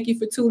you. Thank you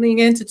for tuning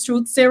in to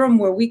Truth Serum,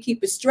 where we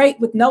keep it straight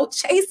with no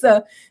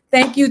chaser.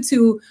 Thank you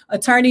to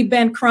Attorney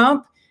Ben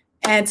Crump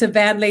and to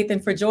Van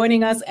Lathan for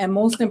joining us. And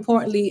most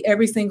importantly,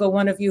 every single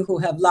one of you who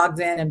have logged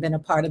in and been a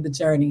part of the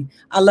journey.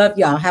 I love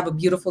y'all. Have a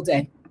beautiful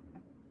day.